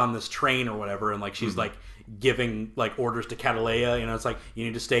 Because it's on this train or whatever, and she's giving orders to Catalea, it's like, you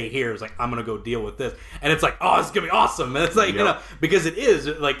need to stay here. It's like, I'm gonna go deal with this, and it's like, oh, it's gonna be awesome. And it's like, because it is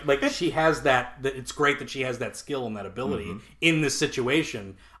she has that it's great that she has that skill and that ability in this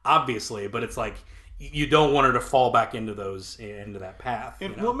situation, obviously, but it's like you don't want her to fall back into that path.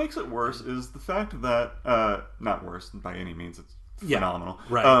 And what makes it worse is the fact that not worse by any means, it's phenomenal,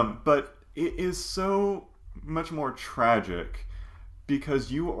 right? But it is so much more tragic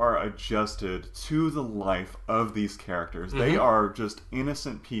because you are adjusted to the life of these characters. They are just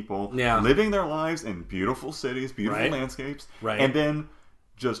innocent people living their lives in beautiful cities, beautiful landscapes, and then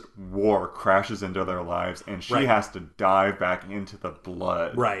just war crashes into their lives, and she has to dive back into the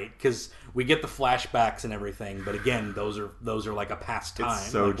blood. Right, because we get the flashbacks and everything, but again, those are like a past time.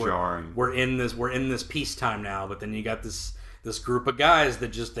 It's so jarring. We're in this peacetime now, but then you got this group of guys that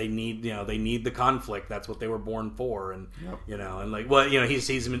just they need the conflict. That's what they were born for, and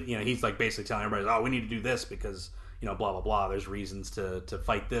he's like basically telling everybody, oh, we need to do this because blah blah blah. There's reasons to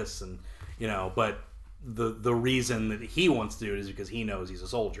fight this, and but the reason that he wants to do it is because he knows he's a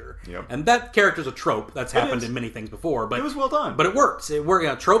soldier. Yep. And that character's a trope that's happened in many things before, but it was well done. But it works.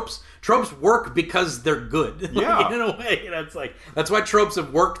 Tropes work because they're good. Yeah. In a way, it's like that's why tropes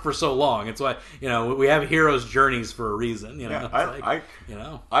have worked for so long. It's why we have heroes' journeys for a reason. I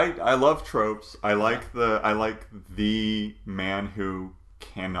love tropes. I like the man who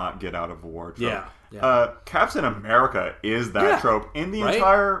cannot get out of war trope. Yeah. Captain America is that trope in the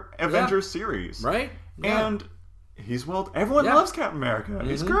entire Avengers series. Right. Yeah. And he's everyone loves Captain America.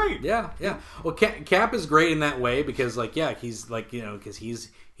 He's great. Yeah. Well, Cap is great in that way because he's because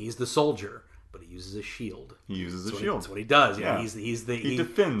he's the soldier, but he uses a shield. That's what he does. Yeah. He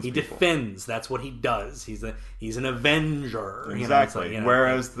defends. He defends. That's what he does. He's an Avenger. Exactly.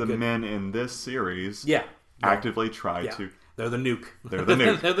 Whereas the men in this series actively try to. They're the nuke. They're the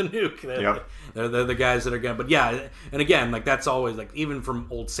nuke. They're the nuke. They're the guys that are going. But and again, that's always even from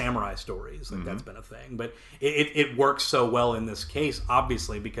old samurai stories, that's been a thing. But it works so well in this case,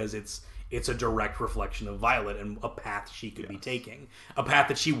 obviously, because it's a direct reflection of Violet and a path she could be taking, a path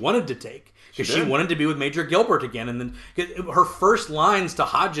that she wanted to take because she wanted to be with Major Gilbert again. And then her first lines to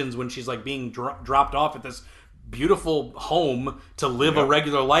Hodgins when she's being dropped off at this beautiful home to live a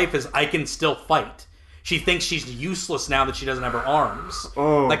regular life is, "I can still fight." She thinks she's useless now that she doesn't have her arms.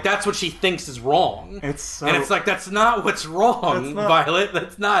 Oh. That's what she thinks is wrong. And it's that's not what's wrong, Violet.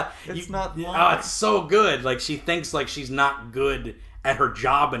 That's not. It's not. Oh, it's so good. She thinks she's not good at her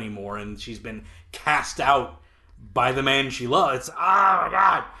job anymore, and she's been cast out by the man she loves. It's my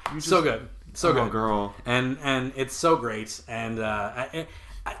God, so good. So good, girl, and it's so great. And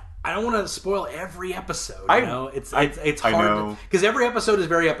I don't want to spoil every episode. You know, it's hard because every episode is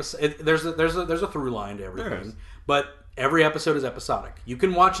very episode. There's a through line to everything, but every episode is episodic. You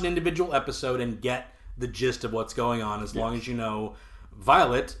can watch an individual episode and get the gist of what's going on as long as you know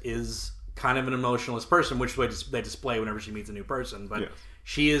Violet is kind of an emotionless person, which they display whenever she meets a new person. But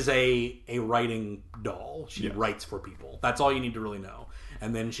she is a writing doll. She writes for people. That's all you need to really know.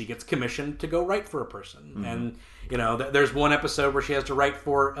 And then she gets commissioned to go write for a person. Mm-hmm. And, you know, there's one episode where she has to write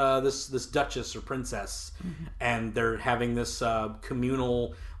for this duchess or princess. Mm-hmm. And they're having this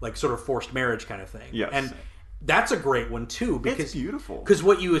communal, like, sort of forced marriage kind of thing. Yes. And that's a great one, too. Because, it's beautiful. Because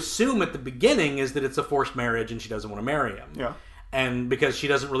what you assume at the beginning is that it's a forced marriage and she doesn't want to marry him. Yeah. And because she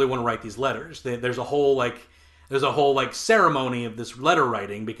doesn't really want to write these letters. There's a whole ceremony of this letter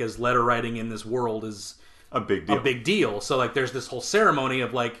writing, because letter writing in this world is a big deal. So, like, there's this whole ceremony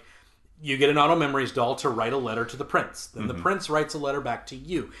of, like, you get an Auto Memories doll to write a letter to the prince. Then the prince writes a letter back to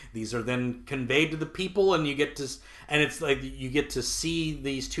you. These are then conveyed to the people, and you get to see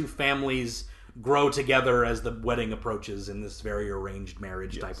these two families grow together as the wedding approaches in this very arranged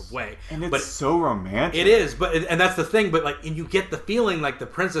marriage type of way. And it's so romantic. It is, and that's the thing. But and you get the feeling like the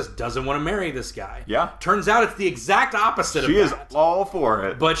princess doesn't want to marry this guy. Yeah. Turns out it's the exact opposite of that. She is all for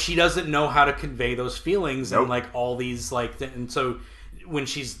it. But she doesn't know how to convey those feelings and like all these and so when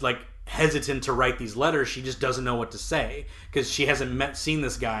she's like hesitant to write these letters, she just doesn't know what to say because she hasn't seen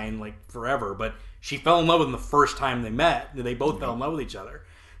this guy in like forever. But she fell in love with him the first time they met. They both fell in love with each other.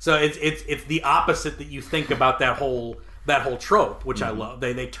 So it's the opposite that you think about that whole trope, which I love.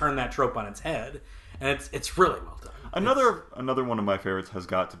 They turn that trope on its head, and it's really well done. Another one of my favorites has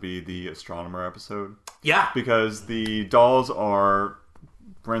got to be the astronomer episode. Yeah, because the dolls are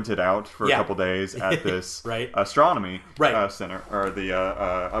rented out for a couple days at this astronomy center or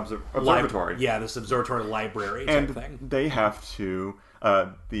the observatory. This observatory library type thing. They have to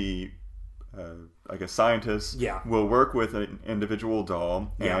I guess scientists will work with an individual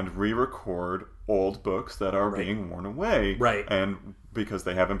doll and re-record old books that are being worn away, and because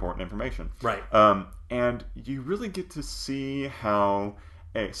they have important information, and you really get to see how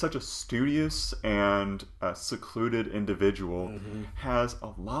such a studious and secluded individual has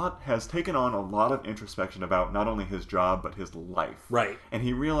taken on a lot of introspection about not only his job but his life, and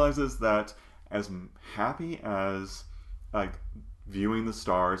he realizes that as happy as viewing the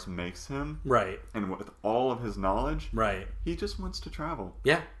stars makes him, and with all of his knowledge, he just wants to travel.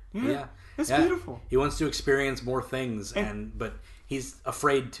 It's beautiful. He wants to experience more things, but he's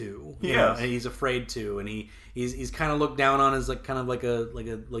afraid to. And he's afraid to, and he's kind of looked down on as like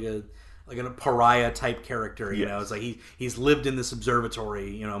a pariah type character. You know, it's like he's lived in this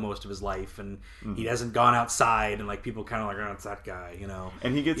observatory, most of his life, and he hasn't gone outside, and like people kind of like, oh, it's that guy,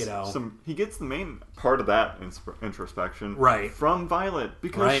 And he gets he gets the main part of that introspection from Violet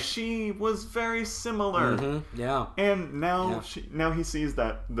because she was very similar. And now he sees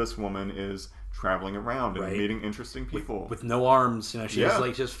that this woman is traveling around and meeting interesting people with no arms. She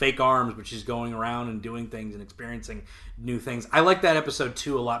has fake arms, but she's going around and doing things and experiencing new things. I like that episode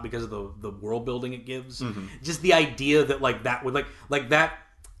too a lot because of the world building it gives. Just the idea that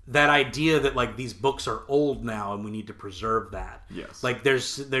that idea that like these books are old now and we need to preserve that. Like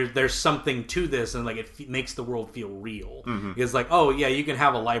there's something to this, and like it makes the world feel real. It's like, oh yeah, you can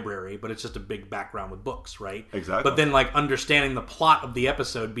have a library, but it's just a big background with books, right? Exactly. But then like understanding the plot of the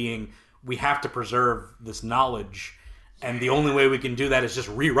episode being, we have to preserve this knowledge, and the only way we can do that is just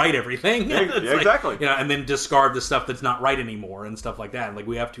rewrite everything. Exactly. And then discard the stuff that's not right anymore and stuff like that. And like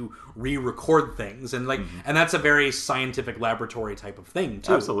we have to re-record things, and like and that's a very scientific laboratory type of thing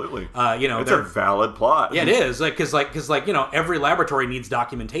too. Absolutely. It's a valid plot. Yeah, it is. Because every laboratory needs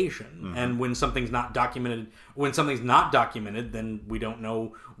documentation, and when something's not documented, then we don't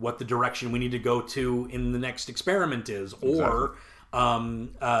know what the direction we need to go to in the next experiment is, or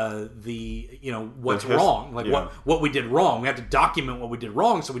what's wrong, what we did wrong. We have to document what we did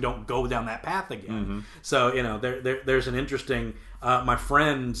wrong so we don't go down that path again. So there's an interesting my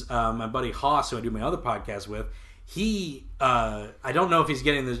friend, my buddy Haas, who I do my other podcast with, he I don't know if he's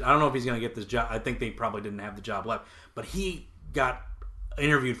getting this, I don't know if he's going to get this job. I think they probably didn't have the job left, but he got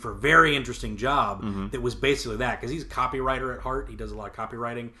interviewed for a very interesting job that was basically that, because he's a copywriter at heart. He does a lot of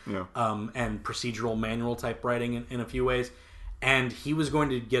copywriting and procedural manual type writing in a few ways. And he was going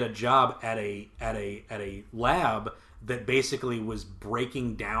to get a job at a lab that basically was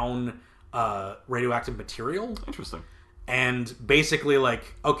breaking down radioactive material. Interesting. And basically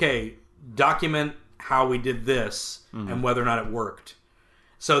like, okay, document how we did this and whether or not it worked.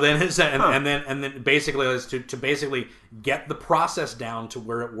 So then and then basically was to basically get the process down to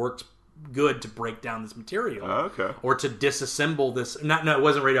where it works good to break down this material. Okay. Or to disassemble this. No, it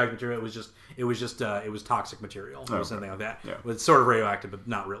wasn't radioactive material. It was toxic material or something like that. Yeah. It was sort of radioactive, but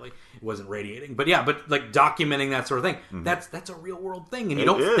not really. It wasn't radiating. But yeah, but like documenting that sort of thing. That's a real world thing, and you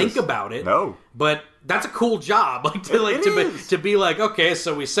don't think about it. No. But that's a cool job, to be like, okay,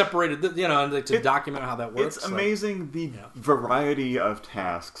 so we separated, and to document how that works. It's amazing the variety of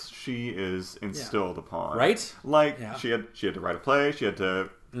tasks she is instilled upon. Right? Like she had to write a play. She had to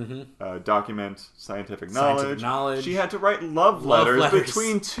document scientific knowledge. She had to write love letters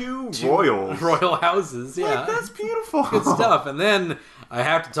between two royal houses. Yeah, like, that's beautiful. Good stuff. And then I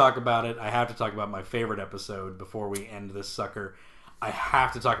have to talk about it. I have to talk about my favorite episode before we end this sucker. I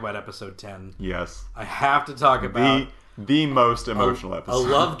have to talk about episode 10. Yes, I have to talk about the most emotional episode. A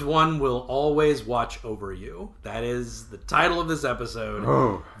loved one will always watch over you. That is the title of this episode.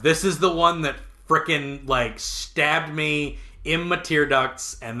 Oh. This is the one that frickin' like stabbed me in my tear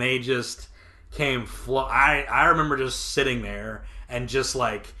ducts, and they just came I remember just sitting there and just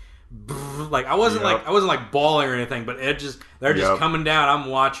like I wasn't like bawling or anything, but they're just coming down. I'm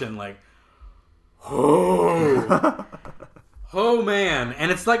watching like, oh man, and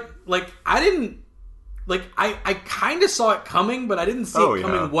it's like I didn't like I kind of saw it coming, but I didn't see it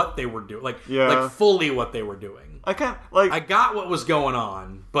coming. What they were doing, like fully what they were doing. I got what was going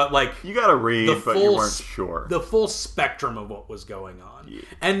on, but like you gotta read, but you weren't sure the full spectrum of what was going on. Yeah.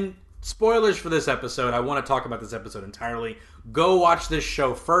 And spoilers for this episode. I want to talk about this episode entirely. Go watch this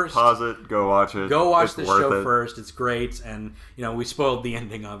show first. Pause it. Go watch it. Go watch this show first. It's great, and we spoiled the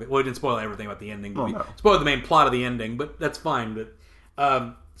ending of it. Well, we didn't spoil everything about the ending, but we spoiled the main plot of the ending. But that's fine.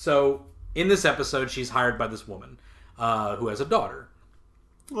 But so in this episode, she's hired by this woman who has a daughter.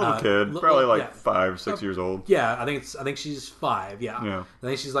 Little kid, probably 5, 6 years old. Yeah, I think she's 5. Yeah. I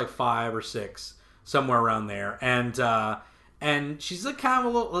think she's like 5 or 6, somewhere around there. And she's like kind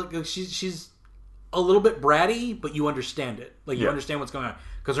of a little. She's a little bit bratty, but you understand it. Like you understand what's going on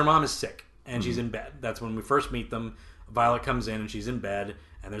because her mom is sick and she's in bed. That's when we first meet them. Violet comes in and she's in bed,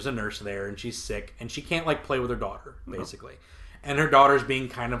 and there's a nurse there, and she's sick, and she can't like play with her daughter basically. And her daughter's being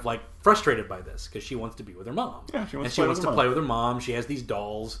kind of like frustrated by this because she wants to be with her mom. Yeah, she wants to play with her mom. She has these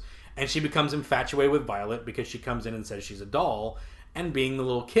dolls, and she becomes infatuated with Violet because she comes in and says she's a doll. And being the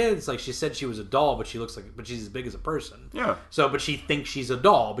little kids, like she said she was a doll, but she's as big as a person. Yeah. So, but she thinks she's a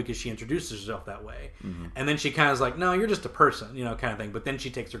doll because she introduces herself that way. Mm-hmm. And then she kind of is like, no, you're just a person, kind of thing. But then she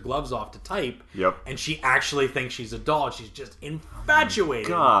takes her gloves off to type. Yep. And she actually thinks she's a doll. She's just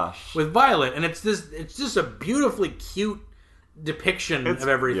infatuated with Violet, and it's just a beautifully cute depiction of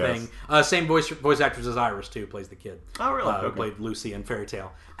everything. Yes. Same voice actress as Iris too, plays the kid. Oh, really? Who played Lucy in Fairy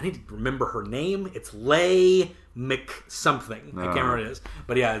Tale. I need to remember her name. It's Leigh Mc something. I can't remember what it is,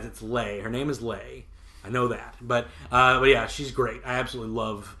 but yeah, it's Leigh. Her name is Leigh. I know that, but yeah, she's great. I absolutely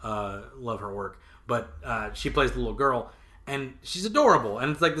love her work. But she plays the little girl, and she's adorable.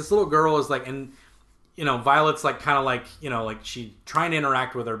 And it's like this little girl is like, and Violet's like kind of like like she trying to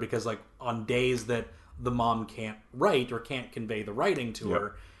interact with her because like on days that the mom can't write or can't convey the writing to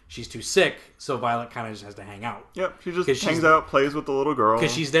her, she's too sick, so Violet kind of just has to hang out. Yep, she just hangs out, plays with the little girl.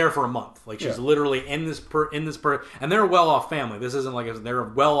 Because she's there for a month. Like, she's literally in this and they're a well-off family. This isn't like, they're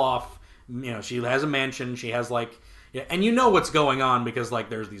well-off, she has a mansion, she has like, and what's going on because like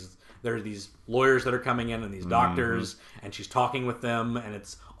there's these lawyers that are coming in and these doctors, and she's talking with them, and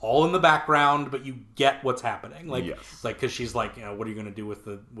it's all in the background, but you get what's happening. Like, like because she's like, what are you going to do with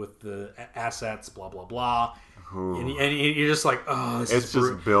the assets? Blah blah blah. And you're just like, oh, this is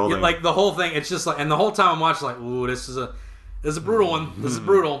just building. Like the whole thing, it's just like, and the whole time I'm watching, like, ooh, this is a brutal one. This is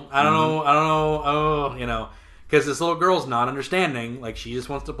brutal. I don't know. Oh, because this little girl's not understanding. Like, she just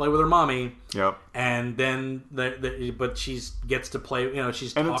wants to play with her mommy. Yep. And then, but she gets to play.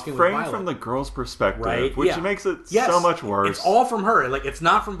 She's and talking with Violet. And it's framed from the girl's perspective, right? Which makes it so much worse. It's all from her. Like, it's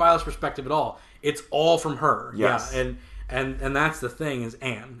not from Violet's perspective at all. It's all from her. Yes. Yeah. And that's the thing is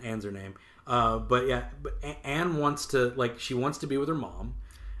Anne. Anne's her name. But Anne wants to she wants to be with her mom,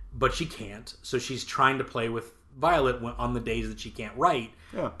 but she can't. So she's trying to play with Violet on the days that she can't write.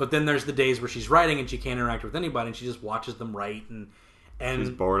 Yeah. But then there's the days where she's writing and she can't interact with anybody, and she just watches them write, and she's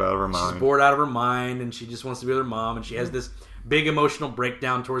bored out of her mind. She's bored out of her mind, and she just wants to be with her mom, and she has this big emotional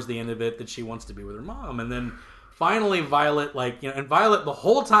breakdown towards the end of it that she wants to be with her mom, and then finally Violet and Violet the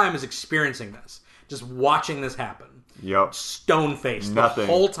whole time is experiencing this, just watching this happen. Yep. Stone-faced the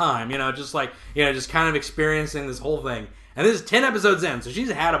whole time, just like, just kind of experiencing this whole thing. And this is 10 episodes in, so she's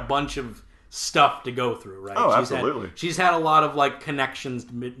had a bunch of stuff to go through, right? Oh, absolutely. She's had a lot of connections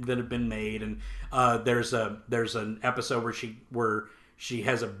that have been made, and there's an episode where She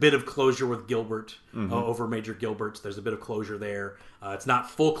has a bit of closure with Gilbert over Major Gilbert. There's a bit of closure there. It's not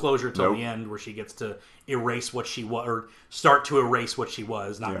full closure till the end, where she gets to erase what she was, or start to erase what she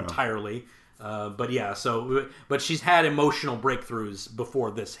was, not entirely. But she's had emotional breakthroughs before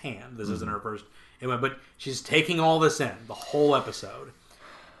this hand. This isn't her first. But she's taking all this in, the whole episode.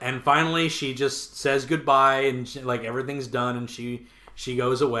 And finally, she just says goodbye, and everything's done, and she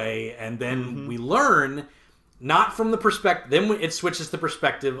goes away. And then we learn, not from the perspective, then it switches to the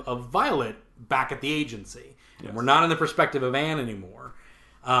perspective of Violet back at the agency. Yes. And we're not in the perspective of Anne anymore.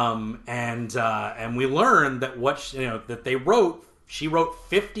 And we learn that she wrote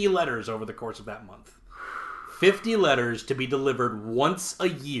 50 letters over the course of that month. 50 letters to be delivered once a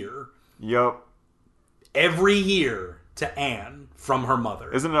year. Yep. Every year to Anne from her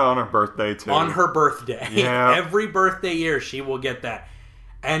mother. Isn't it on her birthday, too? On her birthday. Yeah. Every birthday year, she will get that.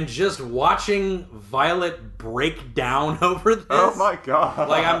 And just watching Violet break down over this. Oh, my God.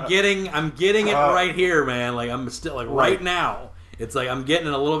 I'm getting it right here, man. I'm still, right now. It's I'm getting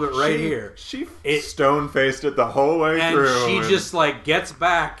it a little bit right here. She stone-faced it the whole way through. And she just, gets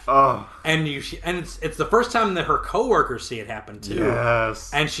back. Oh. And it's the first time that her coworkers see it happen, too.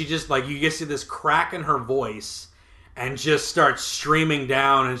 Yes. And she just, you get to see this crack in her voice and just starts streaming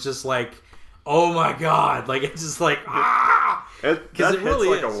down. And it's just oh, my God. It's just ah! Because it really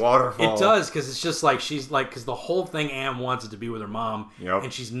is like a waterfall. It does, because it's just she's because the whole thing Anne wants is to be with her mom. Yep.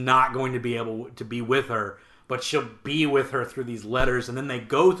 And she's not going to be able to be with her. But she'll be with her through these letters, and then they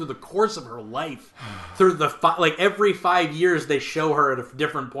go through the course of her life. Through the every 5 years, they show her at a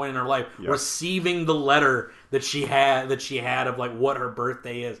different point in her life receiving the letter that she had of what her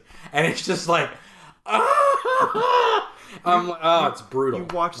birthday is, and it's just it's brutal. You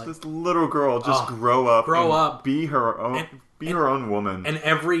watch this little girl just grow up, be her own. Be her own woman. And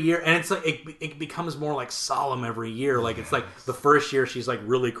every year, and it's it becomes more solemn every year. It's the first year she's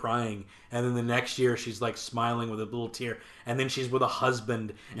really crying, and then the next year she's smiling with a little tear, and then she's with a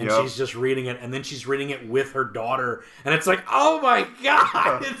husband, and she's just reading it, and then she's reading it with her daughter, and it's oh my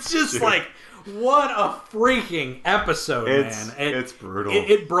God, it's just what a freaking episode, man! It's brutal.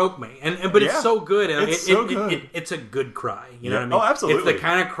 It broke me, but it's so good. It's so good. It's a good cry. You know what I mean? Oh, absolutely. It's the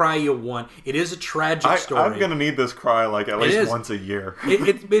kind of cry you want. It is a tragic story. I'm gonna need this cry at least once a year.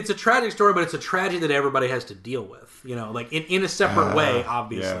 It's a tragic story, but it's a tragedy that everybody has to deal with. In a separate way,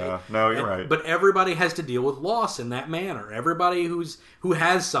 obviously. Yeah. No, you're right. But everybody has to deal with loss in that manner. Everybody who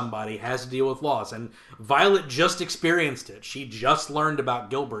has somebody has to deal with loss, and Violet just experienced it. She just learned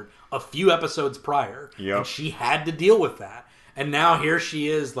about Gilbert a few episodes prior, and she had to deal with that. And now here she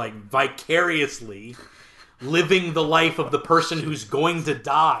is, vicariously living the life of the person who's going to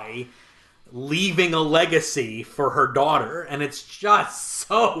die, leaving a legacy for her daughter, and it's just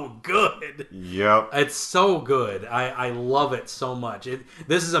so good. Yep. It's so good. I love it so much.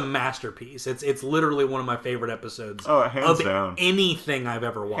 This is a masterpiece. It's literally one of my favorite episodes hands down. Anything I've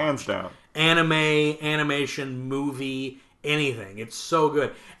ever watched. Hands down. Anime, animation, movie, anything. It's so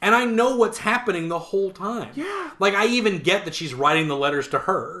good. And I know what's happening the whole time. Yeah. I even get that she's writing the letters to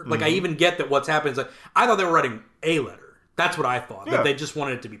her. I even get that what's happening is I thought they were writing a letter. That's what I thought. Yeah. That they just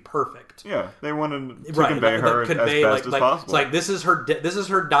wanted it to be perfect. Yeah, they wanted to convey her as best as possible. It's this is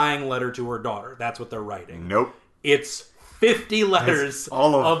her dying letter to her daughter. That's what they're writing. Nope. It's 50 letters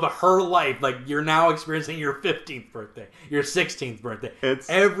of her life. You're now experiencing your 15th birthday, your 16th birthday. It's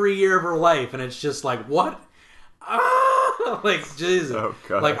every year of her life, and it's just what? Jesus. Oh,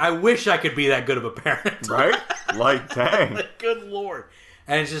 God. I wish I could be that good of a parent. Right? Dang. Good Lord.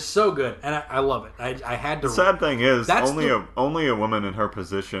 And it's just so good, and I love it. I had to. The sad thing is, only a woman in her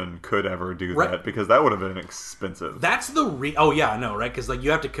position could ever do that, because that would have been expensive. That's the oh yeah, I know, right? Because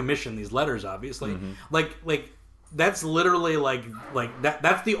you have to commission these letters, obviously. Mm-hmm. That's literally that.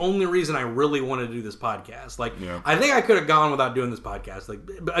 That's the only reason I really wanted to do this podcast. I think I could have gone without doing this podcast.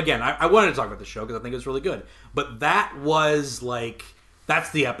 But again, I wanted to talk about the show because I think it's really good. But that was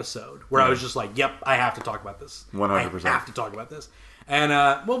that's the episode where I was just yep, I have to talk about this. 100%. I have to talk about this. And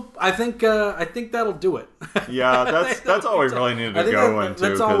I think that'll do it. Yeah, that's all we really needed to go into.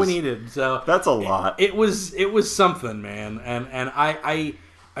 That's all we needed. So that's a lot. It was something, man. And I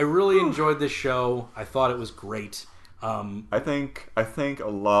really enjoyed this show. I thought it was great. I think a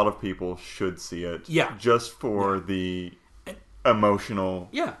lot of people should see it. Yeah. Just for the emotional.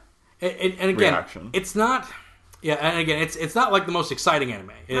 Yeah. And again, reaction. It's not. Yeah, and again, it's not the most exciting anime.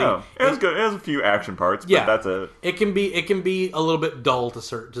 No, it was good. It has a few action parts, but that's it. It can be a little bit dull to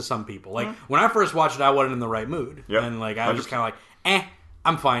some people. When I first watched it, I wasn't in the right mood, and I was just kind of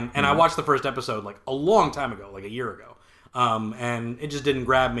I'm fine. And I watched the first episode a long time ago, a year ago, and it just didn't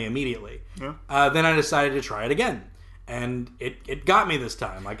grab me immediately. Yeah. Then I decided to try it again, and it got me this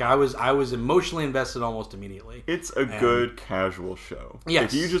time. Like I was emotionally invested almost immediately. It's a good casual show.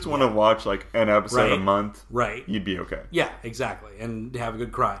 Yes. If you just want to watch like an episode a month, right, you'd be okay. Yeah, exactly, and have a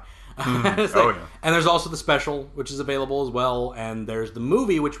good cry. Yeah. And there's also the special, which is available as well, and there's the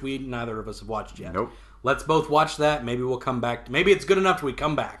movie, which neither of us have watched yet. Nope. Let's both watch that. Maybe we'll come back. Maybe it's good enough till we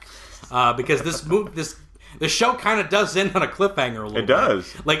come back, because the show kind of does end on a cliffhanger a little bit. It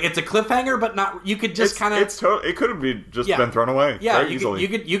does. Like, it's a cliffhanger, but not. You could just kind of. It could have been thrown away. Yeah, very easily.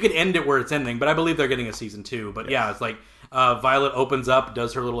 You could end it where it's ending, but I believe they're getting a season 2. But yeah, it's like Violet opens up,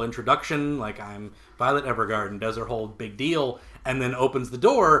 does her little introduction, like I'm Violet Evergarden, does her whole big deal, and then opens the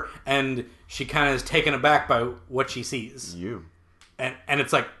door, and she kind of is taken aback by what she sees. You. And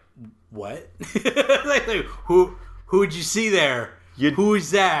it's like, what? like, who'd you see there?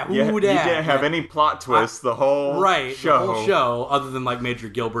 Who's that? Who that? You didn't have any plot twists the whole show. The whole show, other than like Major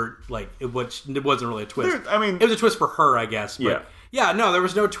Gilbert, which it wasn't really a twist. It was a twist for her, I guess. But no, there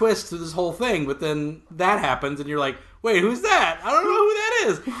was no twist to this whole thing. But then that happens, and you're like, wait, who's that? I don't know who that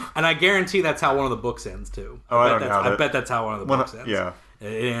is. And I guarantee that's how one of the books ends too. I bet that's how one of the books ends. Yeah,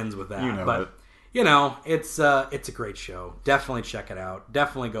 it ends with that. You know it. It's a great show. Definitely check it out.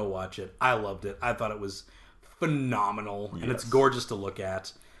 Definitely go watch it. I loved it. I thought it was phenomenal, and it's gorgeous to look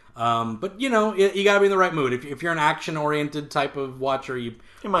at. But you got to be in the right mood. If you're an action-oriented type of watcher, it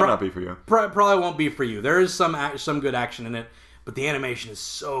might not be for you. Probably won't be for you. There is some good action in it, but the animation is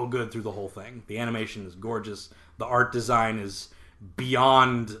so good through the whole thing. The animation is gorgeous. The art design is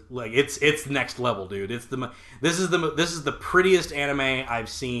beyond, like, it's next level, dude. This is the prettiest anime I've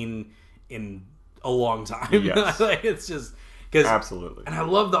seen in a long time. Yes. It's just. Absolutely. And I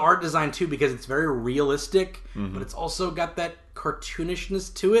love the art design too, because it's very realistic, but it's also got that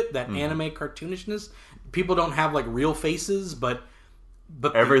cartoonishness to it, that anime cartoonishness. People don't have like real faces, but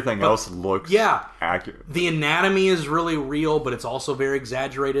everything else looks accurate. The anatomy is really real, but it's also very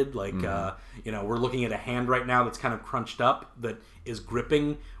exaggerated. Like we're looking at a hand right now that's kind of crunched up, that is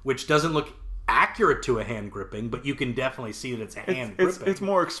gripping, which doesn't look accurate to a hand gripping, but you can definitely see that it's a hand gripping. It's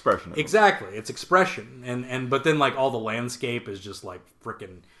more expression. Exactly, it's expression, but then like all the landscape is just like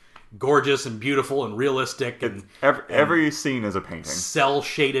freaking gorgeous and beautiful and realistic, and every scene is a painting, cell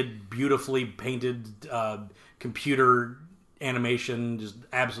shaded, beautifully painted computer animation, just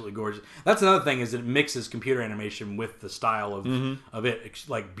absolutely gorgeous. That's another thing, is it mixes computer animation with the style of it,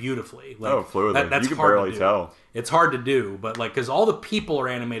 like, beautifully. Like, fluidly. That's you can hard barely to do. tell. It's hard to do, but like, because all the people are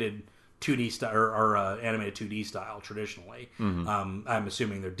animated 2D style, or animated 2D style traditionally. I'm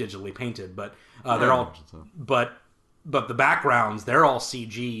assuming they're digitally painted, but they're all. But the backgrounds, they're all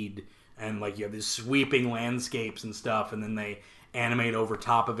CG'd, and like you have these sweeping landscapes and stuff, and then they animate over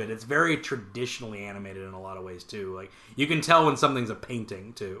top of it. It's very traditionally animated in a lot of ways too. Like, you can tell when something's a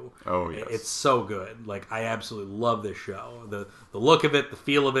painting too. Oh yes, it's so good. Like, I absolutely love this show. The look of it, the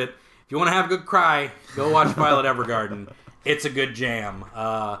feel of it. If you want to have a good cry, go watch Violet Evergarden. It's a good jam.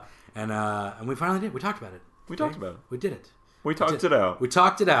 And we finally did. We talked about it. We talked about it. We did it. We talked it out. We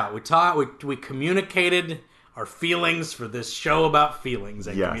talked it out. We communicated our feelings for this show about feelings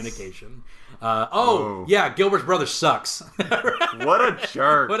and communication. Yeah, Gilbert's brother sucks. What a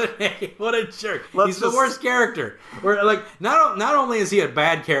jerk! What a jerk! He's the worst character. Where, like, not only is he a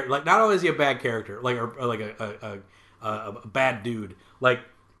bad character, like, or like a bad dude. Like,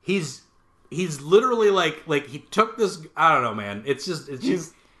 he's literally like he took this. I don't know, man.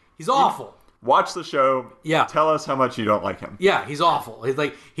 He's awful. Watch the show. Yeah. Tell us how much you don't like him. Yeah, he's awful.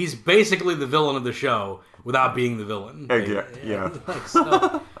 He's basically the villain of the show without being the villain. Yeah.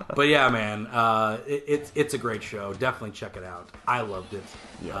 But yeah, man, it's a great show. Definitely check it out. I loved it.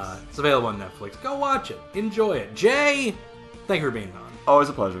 Yes. It's available on Netflix. Go watch it. Enjoy it. Jay, thank you for being on. Always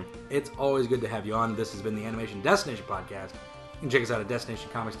a pleasure. It's always good to have you on. This has been the Animation Destination Podcast. You can check us out at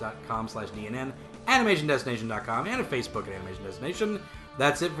destinationcomics.com/DNN, animationdestination.com, and at Facebook at Animation Destination.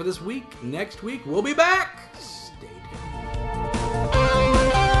 That's it for this week. Next week, we'll be back.